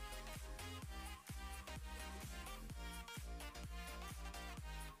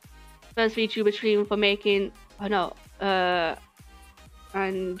 First VTuber stream for making. Oh no.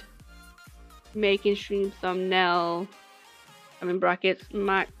 And making stream thumbnail. I'm in brackets.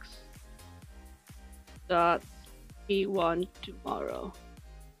 Max starts P1 tomorrow.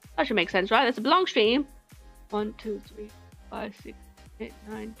 That should make sense, right? That's a long stream. 1, 2, 3, 5, 6, 8,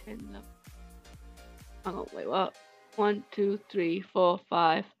 9, 10, 11. Hang on, wait, what? 1, 2, 3, 4,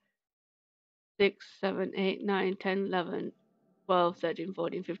 5, 6, 7, 8, 9, 10, 11, 12, 13,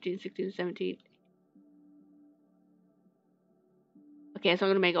 14, 15, 16, 17. Okay, so I'm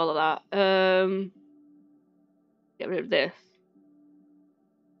gonna make all of that. Get rid of this.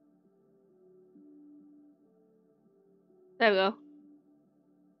 There we go.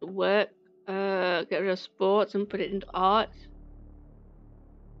 Work. Get rid of sports and put it into art.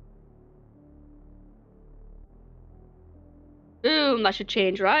 Boom, that should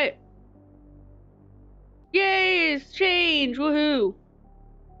change, right? Yay, it's changed, woohoo!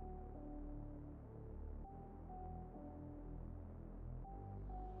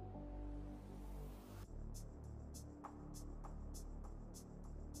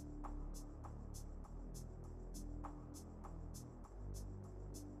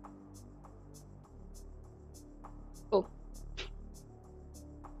 Oh.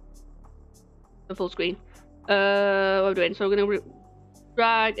 The full screen. What are we doing? So we're gonna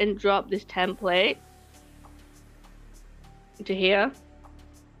drag and drop this template into here.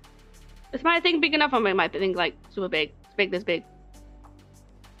 Is my thing big enough? Or my thing like super big? It's big, this big.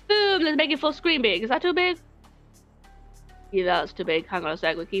 Boom! Let's make it full screen big. Is that too big? Yeah, that's too big. Hang on a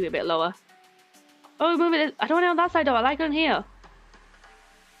sec. We'll keep it a bit lower. Oh, move it. I don't want it on that side though. I like it on here.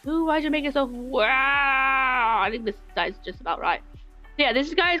 Ooh, why'd you make it so... Wow! I think this guy's just about right. Yeah,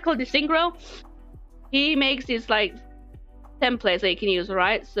 this guy is called Desynchro. He makes these, like, templates that you can use,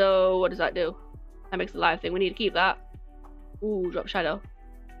 right? So, what does that do? That makes the live thing. We need to keep that. Ooh, drop shadow.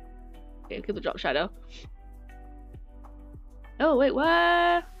 Okay, keep the drop shadow. Oh, wait,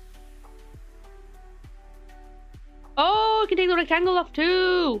 what? Oh, I can take the rectangle off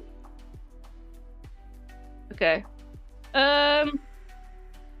too. Okay.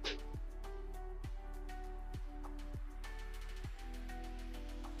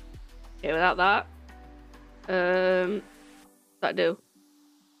 Okay, without that. What's that do?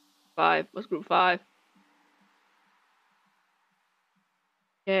 5. What's group 5?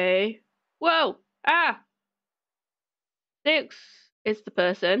 Okay. Whoa! Ah! 6 is the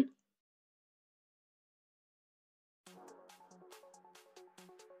person.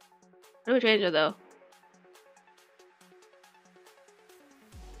 How do we change it though?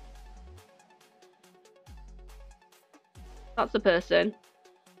 That's the person.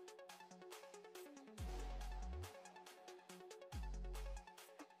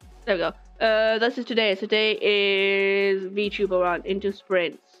 There we go. This is today. Today is VTuber run into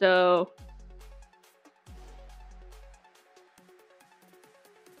sprint. So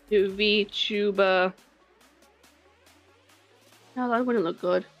do VTuber. No, that wouldn't look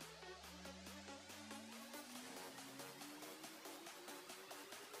good.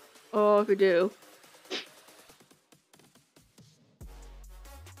 Or if we do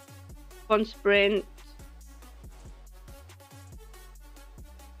on sprint.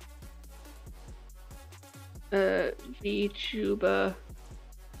 VTuber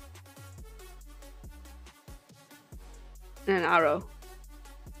and an arrow.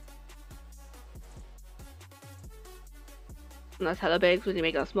 And that's hella big, so we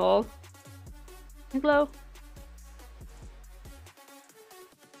make that small. And glow.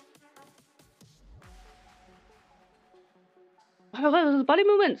 Oh my god, those body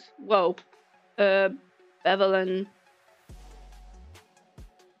movements! Whoa. Bevel and...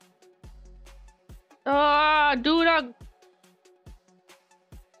 Ah, do not...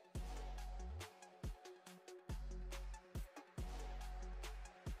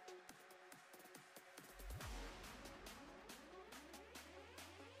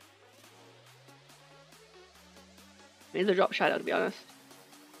 Needs a drop shadow, to be honest.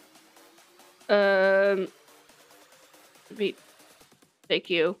 Take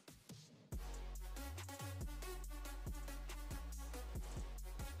you.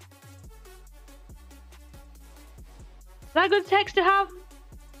 Is that a good text to have?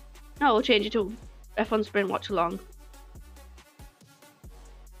 No, we'll change it to F1 Sprint Watch Along.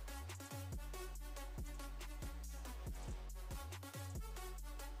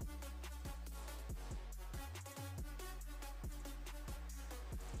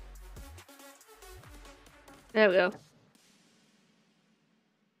 There we go.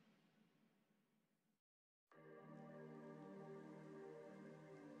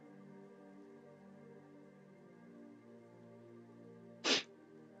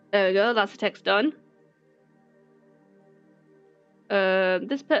 There we go, that's the text done.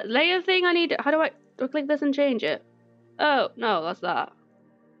 This layer thing I need, how do I click this and change it? Oh, no, that's that.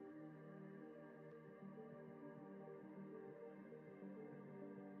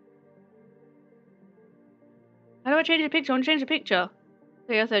 How do I change the picture? I want to change the picture.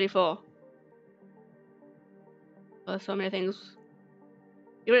 Layer 34. Oh, so many things.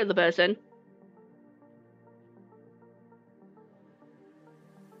 Get rid of the person.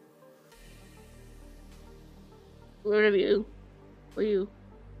 Where are you? Where are you?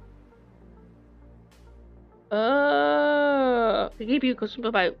 I keep you custom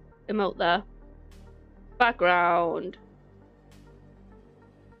about emote there. Background.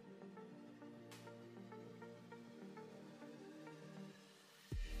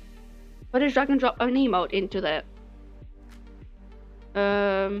 What is drag and drop an emote into there?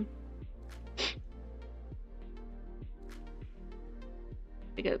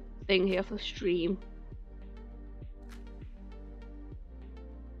 Make a thing here for stream.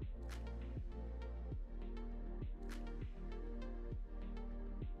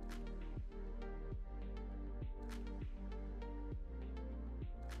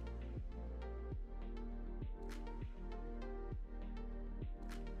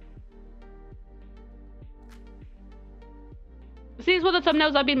 These were the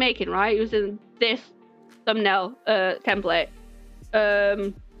thumbnails I've been making, right? Using this thumbnail template.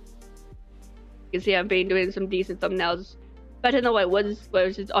 You can see I've been doing some decent thumbnails. Better than what it was, where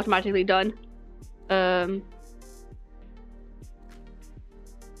it's just automatically done. Move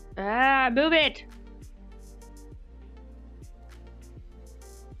it!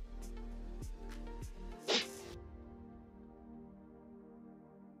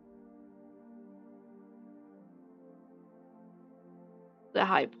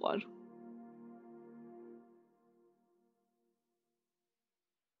 hype one.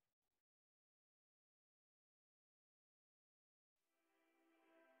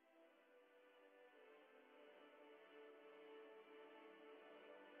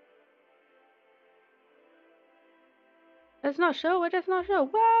 It's not show. It does not show.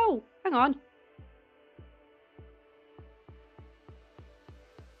 Whoa! Hang on.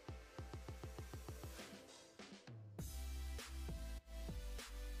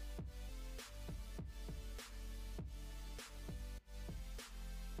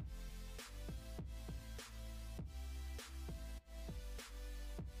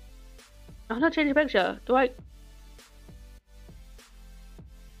 I'm not changing the picture. Do I?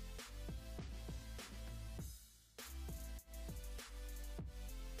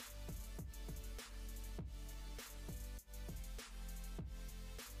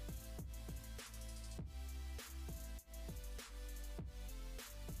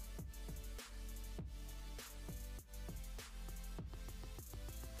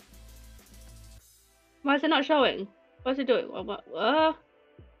 Why is it not showing? What's it doing? What?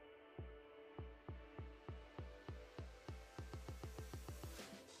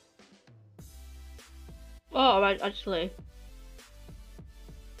 Oh, right, actually.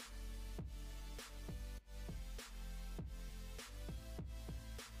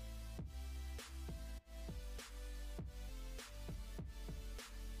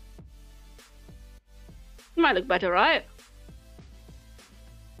 Might look better, right?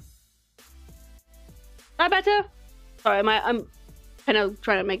 That better? Sorry, I'm kind of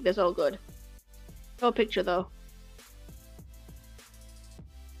trying to make this all good. No picture though.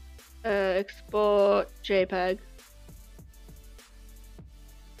 Export JPEG.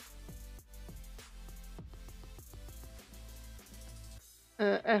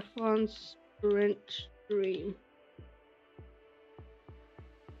 F1 sprint stream.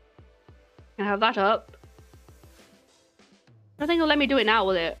 Can I have that up? I don't think it'll let me do it now,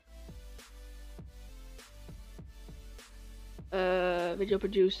 will it? Video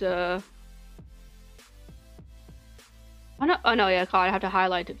producer. Oh no, yeah, I can't. I have to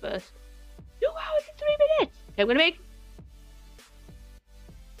highlight it first. 2 hours and 3 minutes! Okay, I'm gonna make...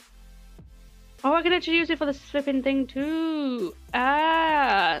 Oh, I can actually use it for the flipping thing too.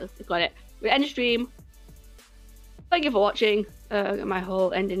 Ah, got it. We end the stream. Thank you for watching. My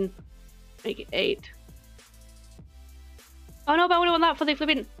whole ending. Make it 8. Oh no, but I only want that for the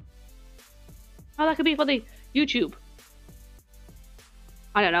flipping... Oh, that could be for the YouTube.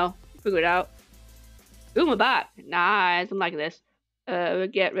 I don't know. Figure it out. Ooh, we're back. Nice. I'm liking this. We'll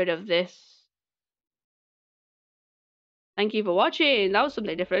get rid of this. Thank you for watching. That was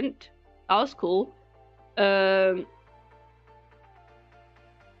something different. That was cool. I'm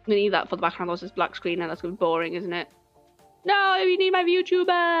gonna need that for the background. That's this black screen, and that's gonna be boring, isn't it? No, you need my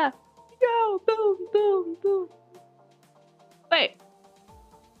VTuber. Go, boom, boom, boom. Wait.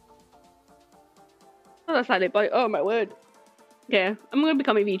 Oh, that's slightly, but oh my word. Okay, I'm gonna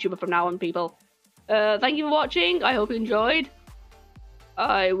become a VTuber from now on, people. Thank you for watching. I hope you enjoyed.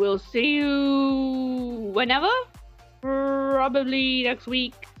 I will see you whenever. Probably next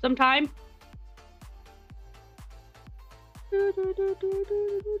week sometime.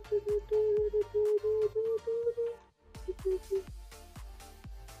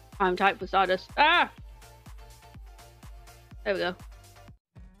 I'm typed for Stardust. Ah! There we go.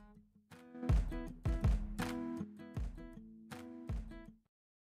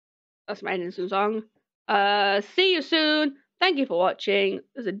 That's my ending song. See you soon. Thank you for watching. It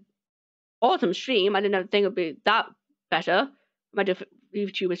was an awesome stream. I didn't think it would be that better. I might do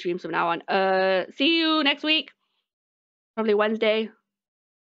YouTuber streams from now on. See you next week. Probably Wednesday.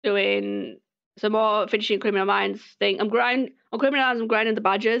 Doing some more finishing Criminal Minds thing. On Criminal Minds, I'm grinding the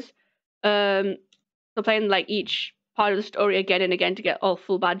badges. So playing like each part of the story again and again to get all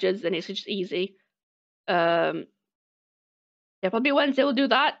full badges, and it's just easy. Yeah, probably Wednesday we'll do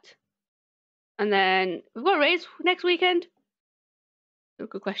that. And then we've got a race next weekend.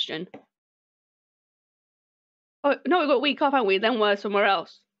 Good question. Oh no, we've got a week off, haven't we? Then we're somewhere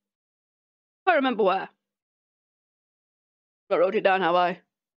else. I can't remember where. I wrote it down, have I?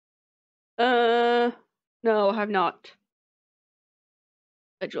 No, I have not.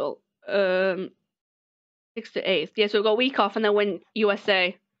 Schedule. 6th to 8th. Yeah, so we've got a week off and then we're in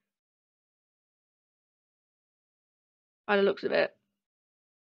USA. By the looks of it.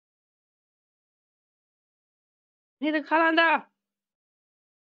 Need the calendar.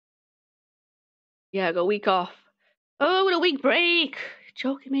 Yeah, I got a week off. Oh, with a week break.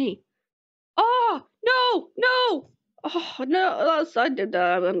 You're joking me. Oh no! Oh no! I did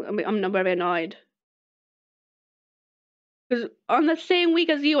that. I'm very annoyed. Because on the same week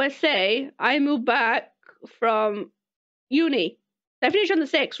as USA, I moved back from uni. I finished on the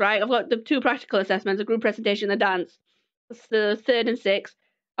 6th, right? I've got the 2 practical assessments, a group presentation, and a dance. It's the 3rd and 6th.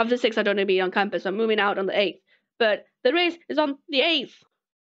 Of the 6th, I don't want to be on campus. I'm moving out on the 8th. But the race is on the 8th.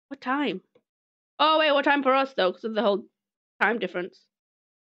 What time? Oh, wait, what time for us, though? Because of the whole time difference.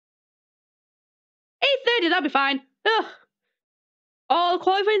 8:30, that'll be fine. Ugh. All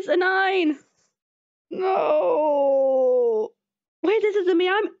qualifying's at 9. No. Wait, this is in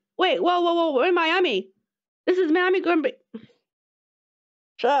Miami. Wait, whoa. We're in Miami. This is Miami Grand Prix.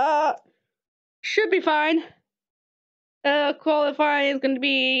 Should be fine. Qualifying is going to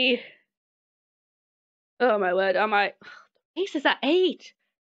be... Oh, my word. Race is at 8.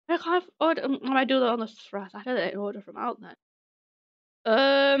 I can't order... I might do that on the Saturday and order from out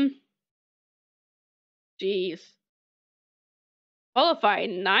then. Jeez.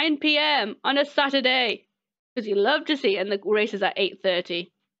 Qualifying 9 p.m. on a Saturday. Because you love to see it, and the race is at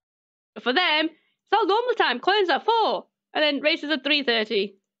 8:30. But for them, it's all normal time. Qualifying's at 4. And then races at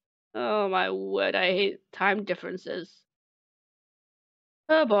 3:30. Oh my word, I hate time differences.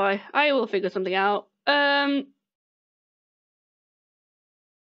 Oh boy, I will figure something out. Thank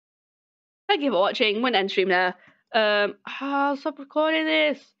you for watching. I'm gonna end stream there. I'll stop recording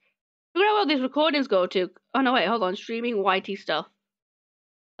this. Figure out where all these recordings go to. Oh no, wait, hold on. Streaming YT stuff.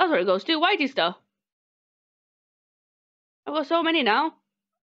 That's where it goes to. YT stuff. I've got so many now.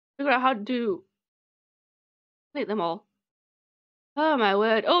 Figure out how to delete them all. Oh my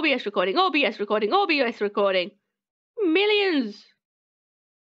word. OBS recording, OBS recording, OBS recording. Millions.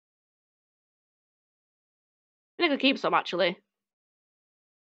 I think I'll keep some actually.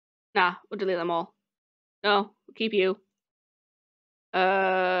 Nah, we'll delete them all. No, we'll keep you.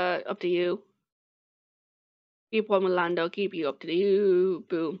 Up to you. Keep one with Lando, keep you up to you.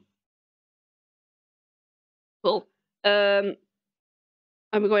 Boom. Cool. I'm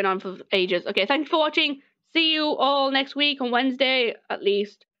going on for ages. Okay, thanks for watching. See you all next week on Wednesday, at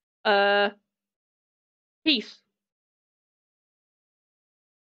least. Peace.